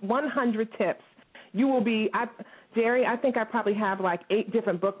 100 tips. You will be, Jeri, I think I probably have like 8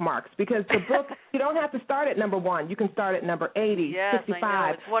 different bookmarks, because the book, you don't have to start at number 1. You can start at number 80,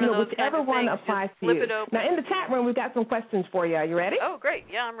 65, whichever one applies to you. Now, in the chat room, we've got some questions for you. Are you ready? Oh, great.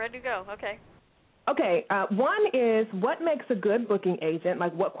 Yeah, I'm ready to go. Okay. Okay, one is what makes a good booking agent,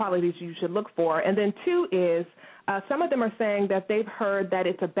 like what qualities you should look for, and then 2 is some of them are saying that they've heard that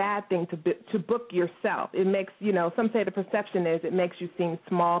it's a bad thing to book yourself. It makes, some say the perception is it makes you seem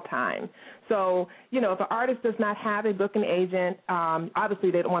small time. So, if an artist does not have a booking agent,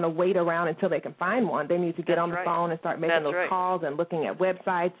 obviously they don't want to wait around until they can find one. They need to get on the phone and start making those calls and looking at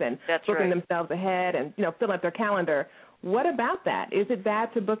websites and booking themselves ahead and, filling up their calendar. What about that? Is it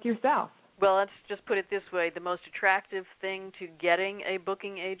bad to book yourself? Well, let's just put it this way. The most attractive thing to getting a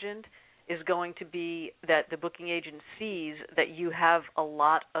booking agent is going to be that the booking agent sees that you have a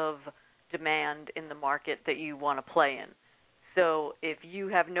lot of demand in the market that you want to play in. So if you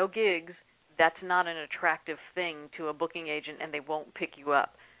have no gigs, that's not an attractive thing to a booking agent, and they won't pick you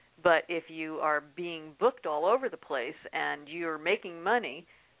up. But if you are being booked all over the place and you're making money,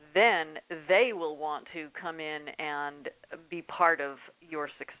 then they will want to come in and be part of your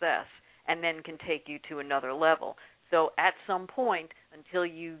success and then can take you to another level. So at some point, until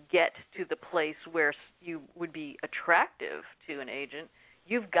you get to the place where you would be attractive to an agent,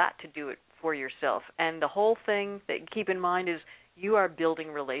 you've got to do it for yourself. And the whole thing that you keep in mind is you are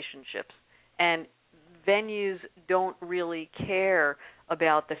building relationships. And venues don't really care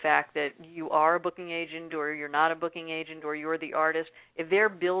about the fact that you are a booking agent or you're not a booking agent or you're the artist. If they're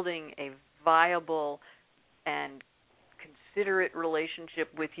building a viable and considerate relationship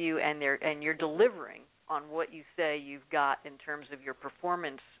with you and you're delivering on what you say you've got in terms of your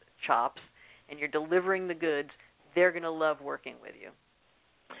performance chops and you're delivering the goods, they're going to love working with you.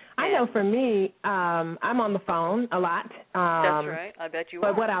 I know for me, I'm on the phone a lot. That's right. I bet you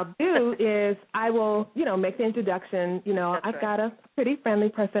are. But what I'll do is I will, make the introduction. I've got a pretty friendly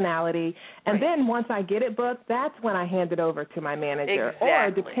personality. And then once I get it booked, that's when I hand it over to my manager. Exactly.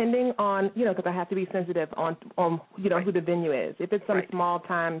 Or depending on, because I have to be sensitive on who the venue is. If it's some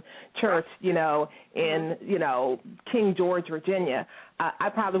small-time church, in, King George, Virginia, I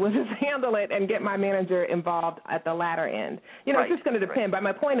probably will just handle it and get my manager involved at the latter end. It's just going to depend. But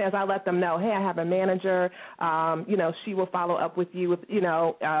my point is I let them know, hey, I have a manager. She will follow up with you.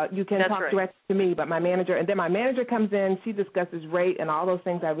 You can talk directly to me, but my manager. And then my manager comes in. She discusses rate and all those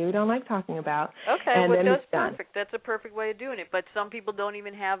things I really don't like talking about. Okay, and then that's perfect. That's a perfect way of doing it. But some people don't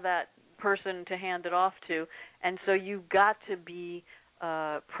even have that person to hand it off to. And so you've got to be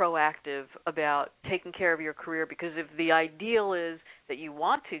proactive about taking care of your career, because if the ideal is that you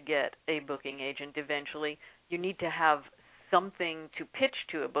want to get a booking agent eventually, you need to have something to pitch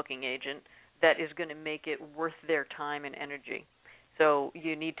to a booking agent that is going to make it worth their time and energy. So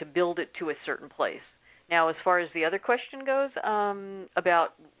you need to build it to a certain place. Now, as far as the other question goes,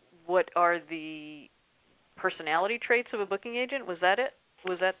 about what are the personality traits of a booking agent, was that it?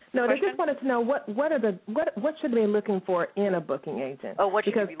 Was that the question? They just wanted to know what should they be looking for in a booking agent? Oh, what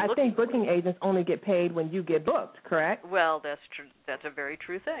should because you be I looking think booking agents only get paid when you get booked, correct? Well, that's true. That's a very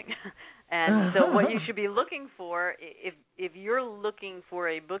true thing. And so what you should be looking for, if you're looking for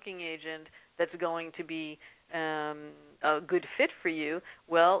a booking agent that's going to be a good fit for you,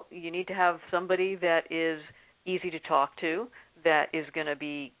 well, you need to have somebody that is easy to talk to, that is going to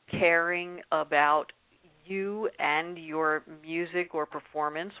be caring about you and your music or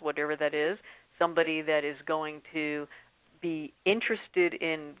performance, whatever that is, somebody that is going to be interested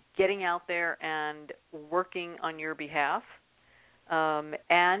in getting out there and working on your behalf,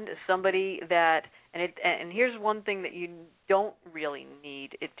 and somebody that, and here's one thing that you don't really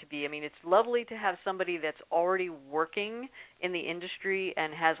need it to be. I mean, it's lovely to have somebody that's already working in the industry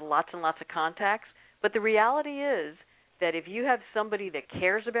and has lots and lots of contacts, but the reality is that if you have somebody that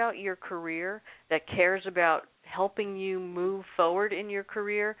cares about your career, that cares about helping you move forward in your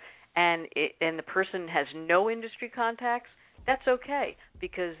career, and the person has no industry contacts, that's okay,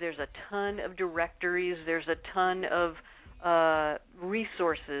 because there's a ton of directories, there's a ton of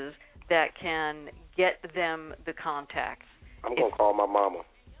resources that can get them the contacts. I'm going to call my mama.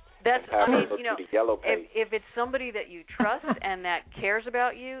 That's, the yellow page. if it's somebody that you trust and that cares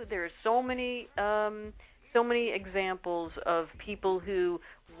about you, there's so many examples of people who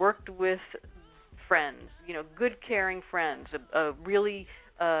worked with friends, good caring friends, a really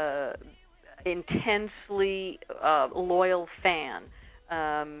intensely loyal fan,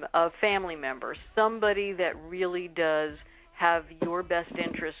 a family member, somebody that really does have your best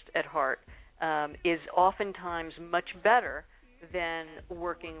interest at heart, is oftentimes much better than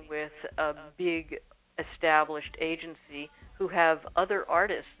working with a big established agency who have other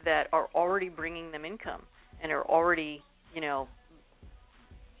artists that are already bringing them income and are already,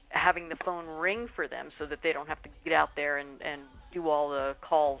 having the phone ring for them so that they don't have to get out there and do all the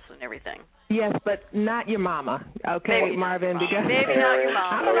calls and everything. Yes, but not your mama, okay, maybe Marvin? Because maybe not your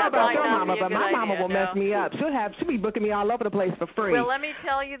mama. I don't know about your mama, but my mama will mess me up. She'll be booking me all over the place for free. Well, let me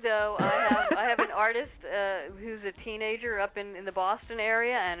tell you, though, I have an artist who's a teenager up in the Boston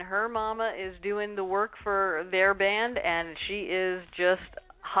area, and her mama is doing the work for their band, and she is just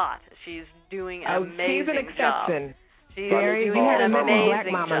hot. She's doing an amazing she's an exception. Job. She's doing an black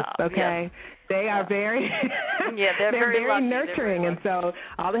amazing mamas, job. okay? Yes. They are very, they're very lucky. nurturing, and so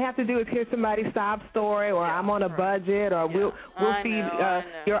all they have to do is hear somebody's sob story, or I'm on a budget, or we'll feed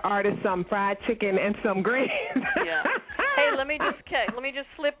your artist some fried chicken and some greens. Yeah. Hey, let me just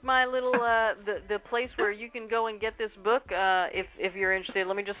slip my little the place where you can go and get this book if you're interested.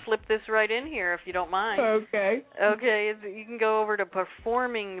 Let me just slip this right in here if you don't mind. Okay. Okay, you can go over to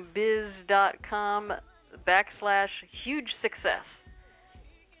performingbiz.com/huge success.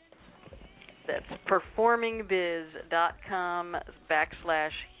 That's performingbiz.com/huge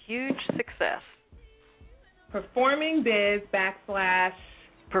huge success.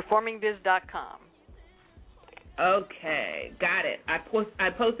 PerformingBiz.com. Okay, got it. I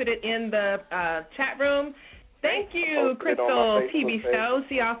posted it in the chat room. Thank you, Crystal TV Show.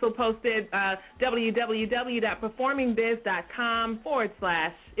 She also posted www.performingbiz.com / is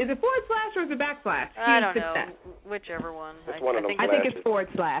it / or is it /? I don't know. Whichever one. I think it's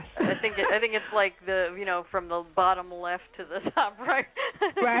 /. I think it's like from the bottom left to the top right.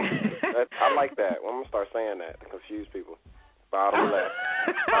 Right. I like that. I'm gonna start saying that to confuse people. Bottom left.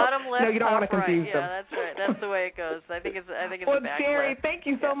 Bottom left. No, you don't want to confuse them. Yeah, that's right. That's the way it goes. I think it's well, the back Jeri, left. thank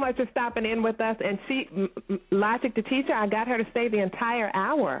you so much for stopping in with us. And Logic the teacher, I got her to stay the entire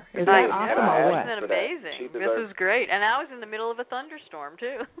hour. Is that awesome or what? Isn't that amazing? This is great. And I was in the middle of a thunderstorm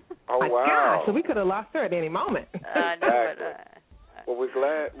too. Oh my wow! gosh, so we could have lost her at any moment. Well, we're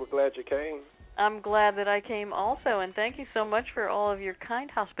glad you came. I'm glad that I came also, and thank you so much for all of your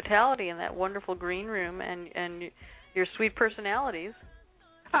kind hospitality in that wonderful green room and your sweet personalities.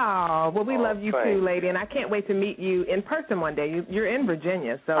 Oh, well, we love you too, lady, and I can't wait to meet you in person one day. You're in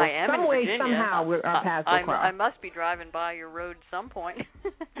Virginia, so I am some in way, Virginia. somehow, our paths will cross. I must be driving by your road some point.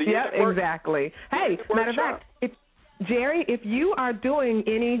 Yep, exactly. Hey, matter of fact, Jeri, if you are doing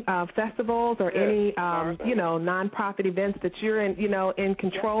any festivals or any nonprofit events that you're in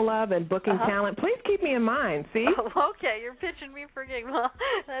control of and booking talent, please keep me in mind. See? Oh, okay, you're pitching me for gigs. Well,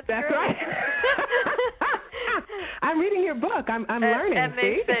 that's great. Right. I'm reading your book. I'm learning. And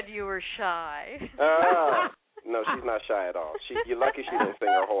they said you were shy. No, she's not shy at all. You're lucky she didn't sing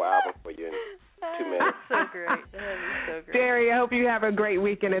her whole album for you in 2 minutes. So great. That is so great. Jeri, I hope you have a great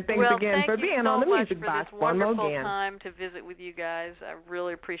weekend, and thanks again for being on the Music Box. Thank you so much for this wonderful time to visit with you guys. I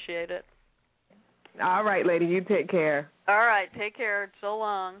really appreciate it. All right, lady, you take care. All right, take care. So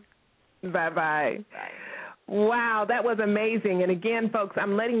long. Bye-bye. Bye. Wow, that was amazing. And again, folks,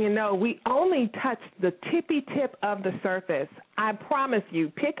 I'm letting you know we only touched the tippy tip of the surface. I promise you,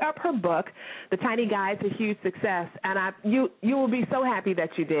 pick up her book, The Tiny Guide to Huge Success, and you will be so happy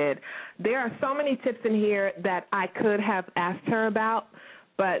that you did. There are so many tips in here that I could have asked her about,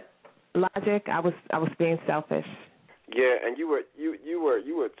 but Logic, I was being selfish. Yeah, and you were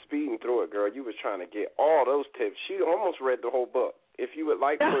speeding through it, girl. You was trying to get all those tips. She almost read the whole book. If you would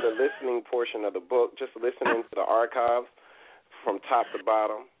like for the listening portion of the book, just listen into the archives from top to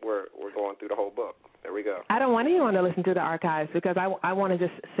bottom. We're going through the whole book. There we go. I don't want anyone to listen to the archives because I want to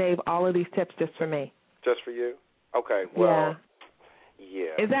just save all of these tips just for me. Just for you? Okay. Well,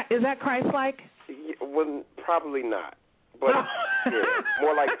 yeah. Is that Christ-like? Yeah, well, probably not. But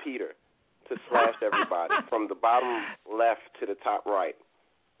more like Peter to slash everybody from the bottom left to the top right.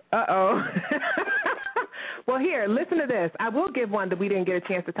 Uh-oh. Well, here, listen to this. I will give one that we didn't get a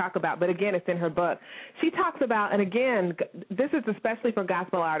chance to talk about, but, again, it's in her book. She talks about, and, again, this is especially for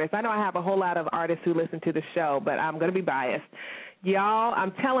gospel artists. I know I have a whole lot of artists who listen to the show, but I'm going to be biased. Y'all,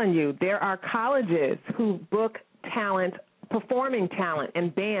 I'm telling you, there are colleges who book talent, performing talent,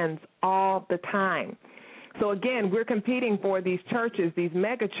 and bands all the time. So, again, we're competing for these churches, these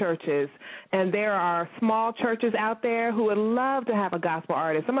mega churches, and there are small churches out there who would love to have a gospel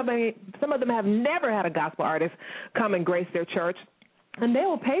artist. Some of them have never had a gospel artist come and grace their church, and they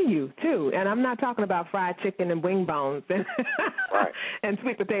will pay you, too. And I'm not talking about fried chicken and wing bones and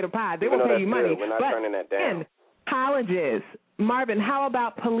sweet potato pie. They will pay you money. We're not turning that down. Colleges. Marvin, how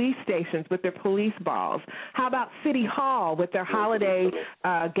about police stations with their police balls? How about City Hall with their holiday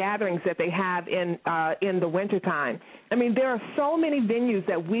gatherings that they have in the wintertime? I mean, there are so many venues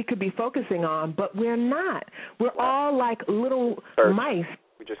that we could be focusing on, but we're not. We're all like little mice.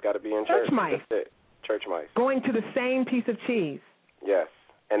 We just got to be in church. Church mice. That's it. Church mice. Going to the same piece of cheese. Yes,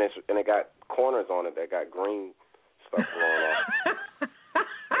 and it got corners on it that got green stuff going on.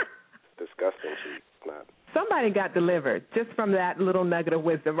 Disgusting cheese. It's not. Somebody got delivered just from that little nugget of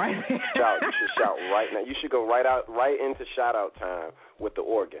wisdom right there. You should shout right now. You should go right into shout-out time with the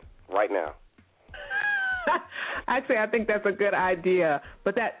organ right now. Actually, I think that's a good idea.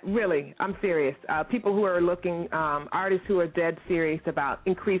 But that really, I'm serious. People who are looking, artists who are dead serious about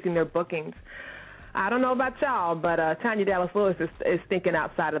increasing their bookings. I don't know about y'all, but Tanya Dallas-Lewis is thinking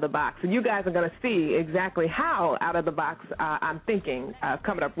outside of the box. And you guys are going to see exactly how out of the box I'm thinking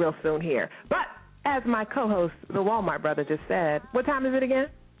coming up real soon here. But as my co-host, the Walmart brother, just said, what time is it again?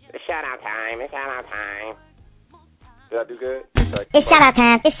 It's shout-out time. It's shout-out time. Did I do good? It's shout-out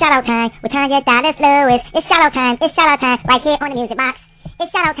time. It's shout-out time with Tanya Dallas-Lewis. It's shout-out time. It's shout-out time right here on the Music Box. It's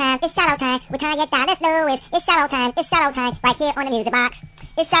shout-out time. It's shout-out time with Tanya Dallas-Lewis. It's shout-out time. It's shout-out time right here on the Music Box.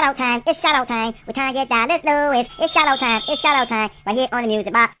 It's shout-out time. It's shout-out time with Tanya Dallas-Lewis. It's shout-out time. It's shout-out time right here on the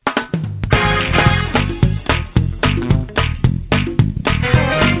Music Box.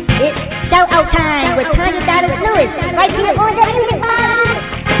 Time with Tanya Dallas-Lewis, right here on the Music Box.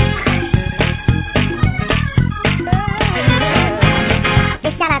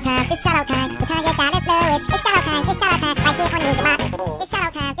 It's shout-out time with Tanya Dallas-Lewis. It's shout-out time, right here on the Music Box. It's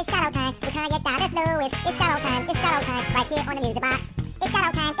shout-out time with Tanya Dallas-Lewis. It's shout-out time, right here on the Music Box. It's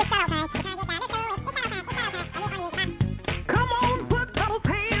shout-out time with Tanya Dallas-Lewis. Come on, put those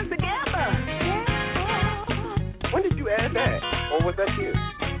hands together. When did you add that? Or was that you?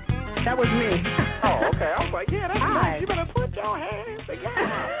 That was me. Oh, okay. I was like, yeah, that's nice. You better put your hands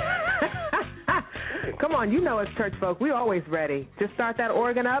together. Come on, you know it's church folk. We're always ready. Just start that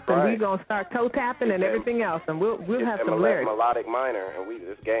organ up, and we're going to start toe tapping and everything else, and we'll have some lyrics. Melodic minor, and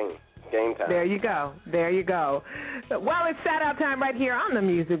it's game time. There you go. Well, it's shout-out time right here on the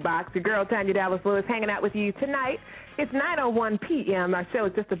Music Box. Your girl, Tanya Dallas-Lewis, hanging out with you tonight. It's 9:01 p.m. Our show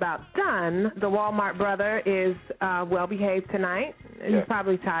is just about done. The Walmart brother is well-behaved tonight. He's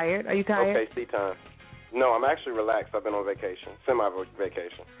probably tired. Are you tired? Okay, time. No, I'm actually relaxed. I've been on vacation,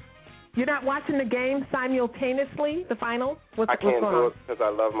 semi-vacation. You're not watching the game simultaneously, the finals? I can't do it because I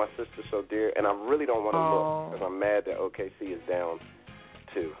love my sister so dear, and I really don't want to look because I'm mad that OKC is down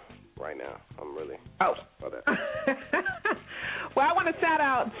 2 right now. I'm really about that. Well, I want to shout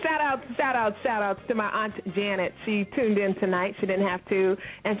out to my Aunt Janet. She tuned in tonight. She didn't have to,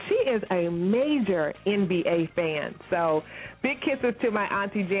 and she is a major NBA fan. So big kisses to my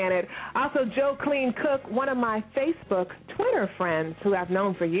Auntie Janet. Also, Joe Clean Cook, one of my Facebook Twitter friends who I've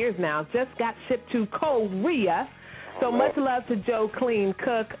known for years now, just got shipped to Korea. So much love to Joe Clean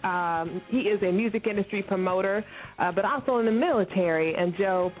Cook. He is a music industry promoter, but also in the military. And,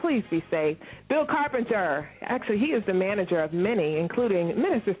 Joe, please be safe. Bill Carpenter, actually, he is the manager of many, including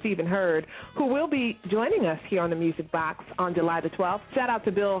Minister Stephen Hurd, who will be joining us here on the Music Box on July the 12th. Shout out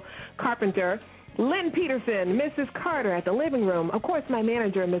to Bill Carpenter. Lynn Peterson, Mrs. Carter at the living room. Of course, my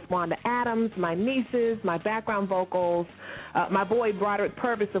manager, Miss Wanda Adams, my nieces, my background vocals, my boy Broderick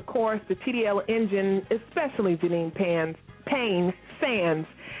Purvis, of course, the TDL engine, especially Janine Payne Sands,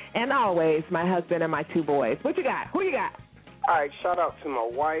 and always my husband and my 2 boys. What you got? Who you got? All right, shout out to my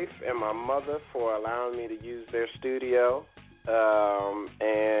wife and my mother for allowing me to use their studio.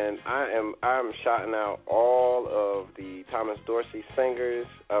 And I'm shouting out all of the Thomas Dorsey singers.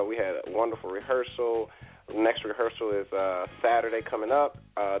 We had a wonderful rehearsal. Next rehearsal is Saturday coming up.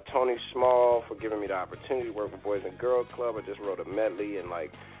 Tony Small for giving me the opportunity to work with Boys and Girls Club. I just wrote a medley in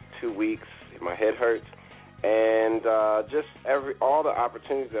like 2 weeks. My head hurts. And just all the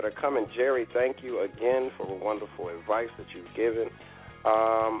opportunities that are coming. Jeri, thank you again for the wonderful advice that you've given.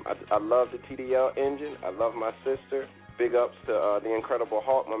 I love the TDL engine. I love my sister. Big ups to the Incredible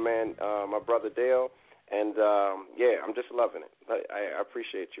Hulk, my man, my brother Dale. And, I'm just loving it. I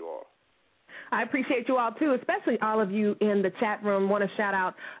appreciate you all. I appreciate you all, too, especially all of you in the chat room. Want to shout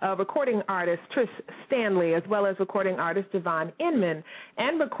out recording artist Trish Stanley, as well as recording artist Javon Inman,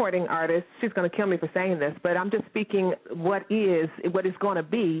 and recording artist, she's going to kill me for saying this, but I'm just speaking what is going to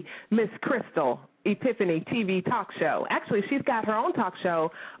be, Miss Crystal Epiphany TV talk show. Actually, she's got her own talk show,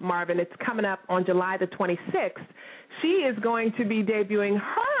 Marvin. It's coming up on July the 26th. She is going to be debuting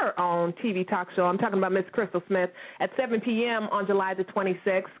her own TV talk show. I'm talking about Miss Crystal Smith at 7 p.m. on July the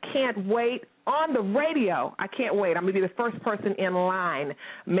 26th. Can't wait. On the radio. I can't wait. I'm going to be the first person in line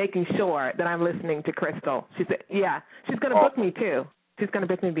making sure that I'm listening to Crystal. She said, she's going to book me, too. She's going to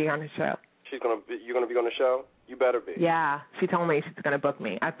book me to be on the show. You're going to be on the show? You better be. Yeah, she told me she's going to book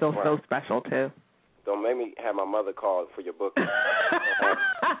me. I feel so special, too. Don't make me have my mother call for your booking.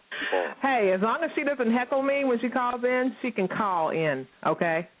 Hey, as long as she doesn't heckle me when she calls in, she can call in,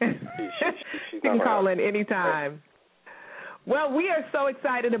 okay? She can call in anytime. Well, we are so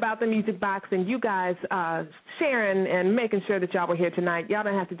excited about the Music Box and you guys sharing and making sure that y'all were here tonight. Y'all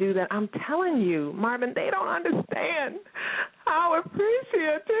don't have to do that. I'm telling you, Marvin, they don't understand how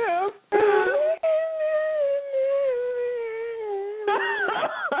appreciative.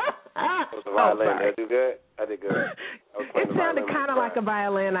 Was the violin? Did I do good? I did good. It sounded kind of like a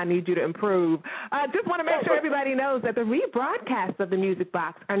violin. I need you to improve. Just want to make sure everybody knows that the rebroadcasts of the Music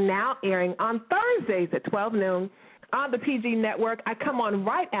Box are now airing on Thursdays at 12 noon on the PG Network. I come on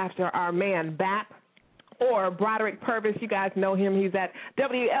right after our man, Bap, or Broderick Purvis. You guys know him. He's at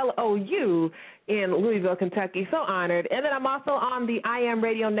WLOU in Louisville, Kentucky. So honored. And then I'm also on the I Am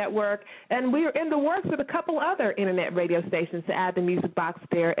Radio Network, and we're in the works with a couple other internet radio stations to add the Music Box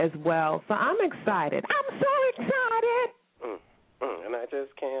there as well. So I'm excited. I'm so excited. And I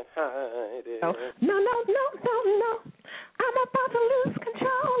just can't hide it. No. I'm about to lose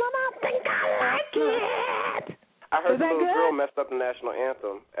control, and I think I like it. I heard the little girl messed up the national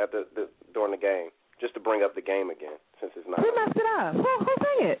anthem at during the game, just to bring up the game again, since it's not. Who messed it up? Who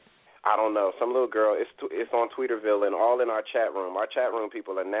sang it? I don't know. Some little girl, it's on Tweeterville and all in our chat room. Our chat room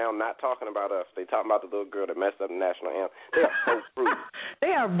people are now not talking about us. They talking about the little girl that messed up the national anthem. They are so rude. They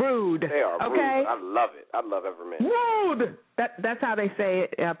are rude. They are okay? rude. I love it. I love every minute. Rude. That's how they say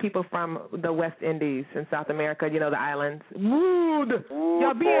it, people from the West Indies in South America, the islands. Rude.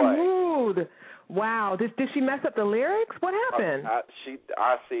 Y'all being rude. Wow. Did she mess up the lyrics? What happened? I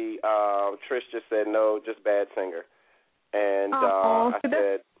see Trish just said no, just bad singer. And I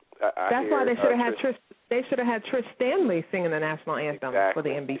said that's why they should have had Trish. They should have had Trish Stanley singing the national anthem for the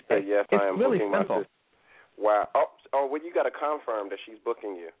NBC. Yes, it's I am really booking simple. Wow. Oh, well, you got to confirm that she's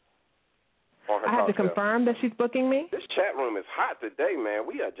booking you. I have to confirm that she's booking me? This chat room is hot today, man.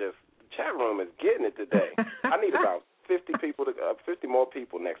 The chat room is getting it today. I need about 50 more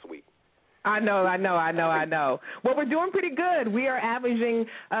people next week. I know. Well, we're doing pretty good. We are averaging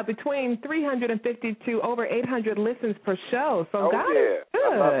between 350 to over 800 listens per show. So God is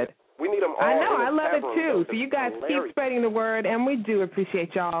good. We need them all. I know. I love it, too. So you guys hilarious. keep spreading the word, and we do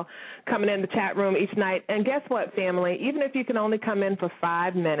appreciate y'all coming in the chat room each night. And guess what, family? Even if you can only come in for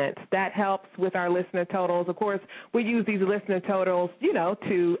 5 minutes, that helps with our listener totals. Of course, we use these listener totals,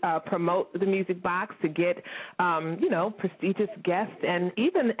 to promote the Music Box, to get, prestigious guests, and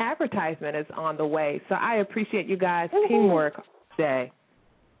even advertisement is on the way. So I appreciate you guys' teamwork today.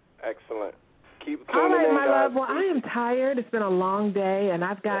 Excellent. Keep all right, in, my guys. love. Well, I am tired. It's been a long day, and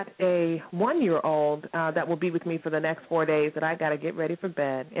I've got a 1-year-old that will be with me for the next 4 days that I got to get ready for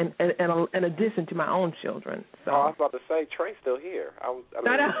bed, in addition to my own children. So. I was about to say, Trey's still here. You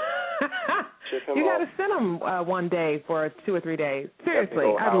got to send him one day for 2 or 3 days.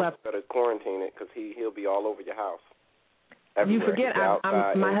 Seriously, I'd love to. Better quarantine it because he'll be all over your house. You forget,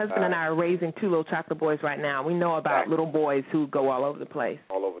 my husband and I are raising 2 little chocolate boys right now. We know about little boys who go all over the place.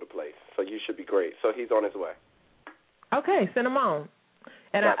 All over the place. So you should be great. So he's on his way. Okay, send him on.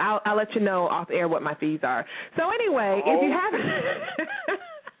 And I'll let you know off air what my fees are. So anyway, if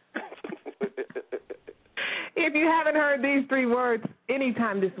you haven't heard these 3 words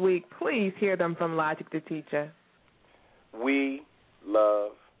anytime this week, please hear them from Logic the Teacher. We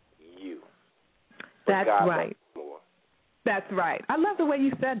love you. That's right. That's right. I love the way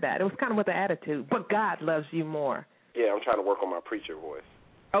you said that. It was kind of with an attitude. But God loves you more. Yeah, I'm trying to work on my preacher voice.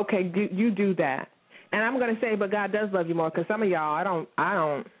 Okay, you do that. And I'm going to say, but God does love you more, because some of y'all,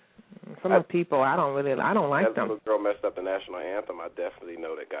 some of the people, I don't like them. As the little girl messed up the national anthem, I definitely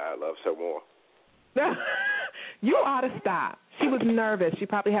know that God loves her more. You ought to stop. She was nervous. She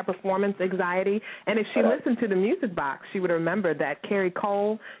probably had performance anxiety. And if she listened to the Music Box, she would remember that Carrie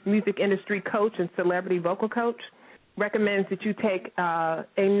Cole, music industry coach and celebrity vocal coach, recommends that you take a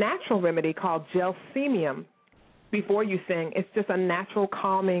natural remedy called gelsemium before you sing. It's just a natural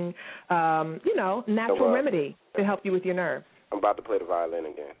calming, natural remedy to help you with your nerves. I'm about to play the violin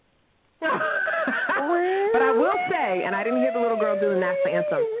again. But I will say, and I didn't hear the little girl do the national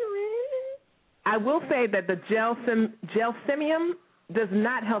anthem, I will say that the gelsemium does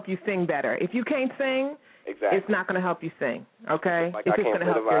not help you sing better. If you can't sing, it's not going to help you sing, okay? It's just going to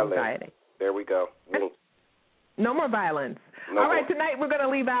help your anxiety. There we go. No more violence. All right, tonight we're going to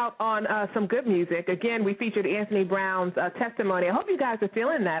leave out on some good music. Again, we featured Anthony Brown's testimony. I hope you guys are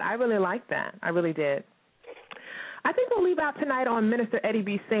feeling that. I really liked that. I really did. I think we'll leave out tonight on Minister Eddie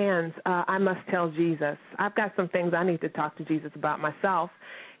B. Sands' I Must Tell Jesus. I've got some things I need to talk to Jesus about myself,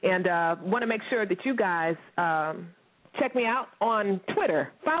 and want to make sure that you guys check me out on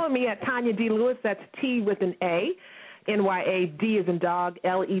Twitter. Follow me at Tanya D. Lewis. That's T with an A. NYAD as in dog,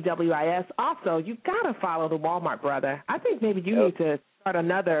 LEWIS. Also, you got to follow the Walmart Brother. I think maybe you need to start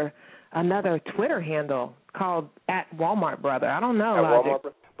another Twitter handle called @WalmartBrother. I don't know.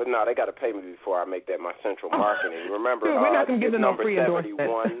 Walmart, but no, they got to pay me before I make that my central marketing. Remember, dude, we're not gonna give them no free number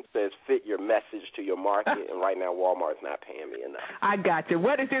 71 says fit your message to your market, and right now Walmart's not paying me enough. I got you.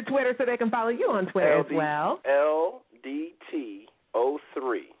 What is your Twitter so they can follow you on Twitter as well?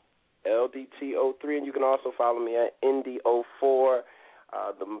 LDT03. LDT03, and you can also follow me at Indy04,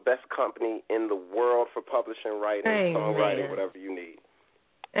 the best company in the world for publishing, writing, songwriting, whatever you need.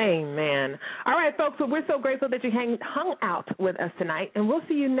 Amen. All right, folks, well, we're so grateful that you hung out with us tonight, and we'll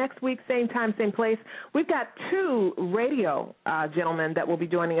see you next week, same time, same place. We've got 2 radio gentlemen that will be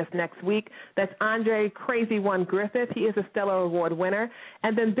joining us next week. That's Andre Crazy One Griffith. He is a Stellar Award winner.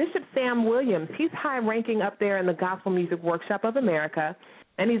 And then Bishop Sam Williams. He's high-ranking up there in the Gospel Music Workshop of America.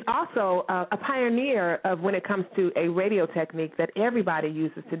 And he's also a pioneer of when it comes to a radio technique that everybody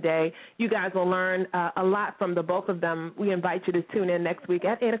uses today. You guys will learn a lot from the both of them. We invite you to tune in next week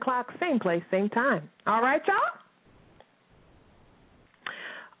at 8 o'clock, same place, same time. All right, y'all?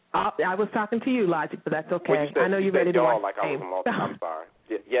 I was talking to you, Logic, but that's okay. Well, I know you're ready to watch like I was I'm sorry.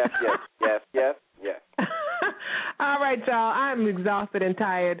 Yes. All right, y'all. I'm exhausted and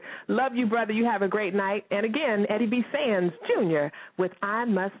tired. Love you, brother. You have a great night. And again, Eddie B. Sands, Jr. with I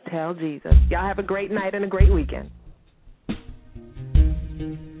Must Tell Jesus. Y'all have a great night and a great weekend.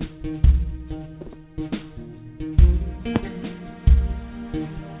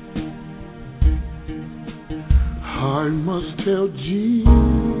 I must tell Jesus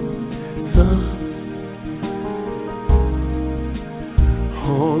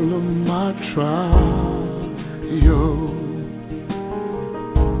all of my trials.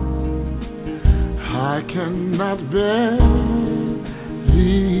 I cannot bear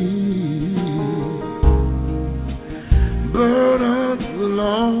these burdens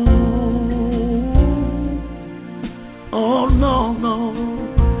alone. Oh, no,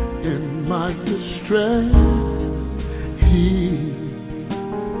 in my distress He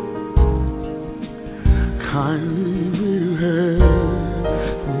kindly will help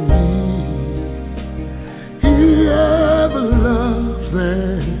me. He ever loves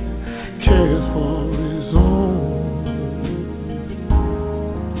and cares for His own.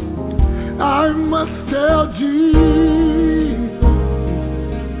 I must tell Jesus,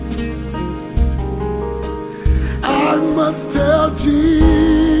 I must tell Jesus,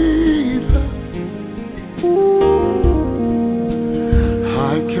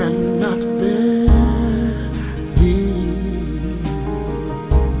 I cannot bear these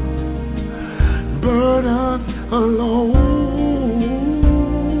burdens alone.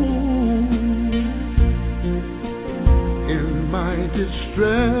 In my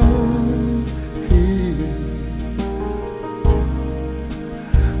distress, He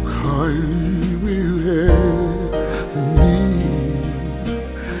kindly will help me.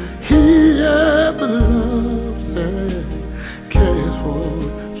 He ever loves and cares for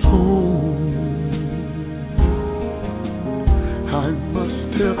soul. I must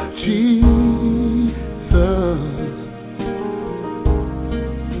tell Jesus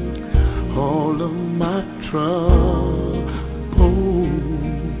all of my trouble.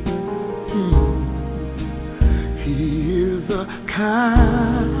 He is a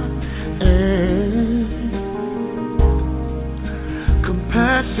kind and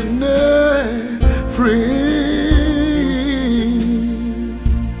compassionate friend.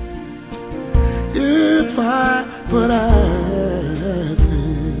 If I but ask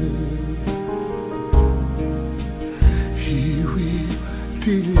Him, He will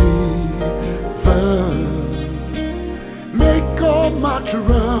deliver, make all my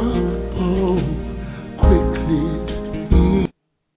trouble quickly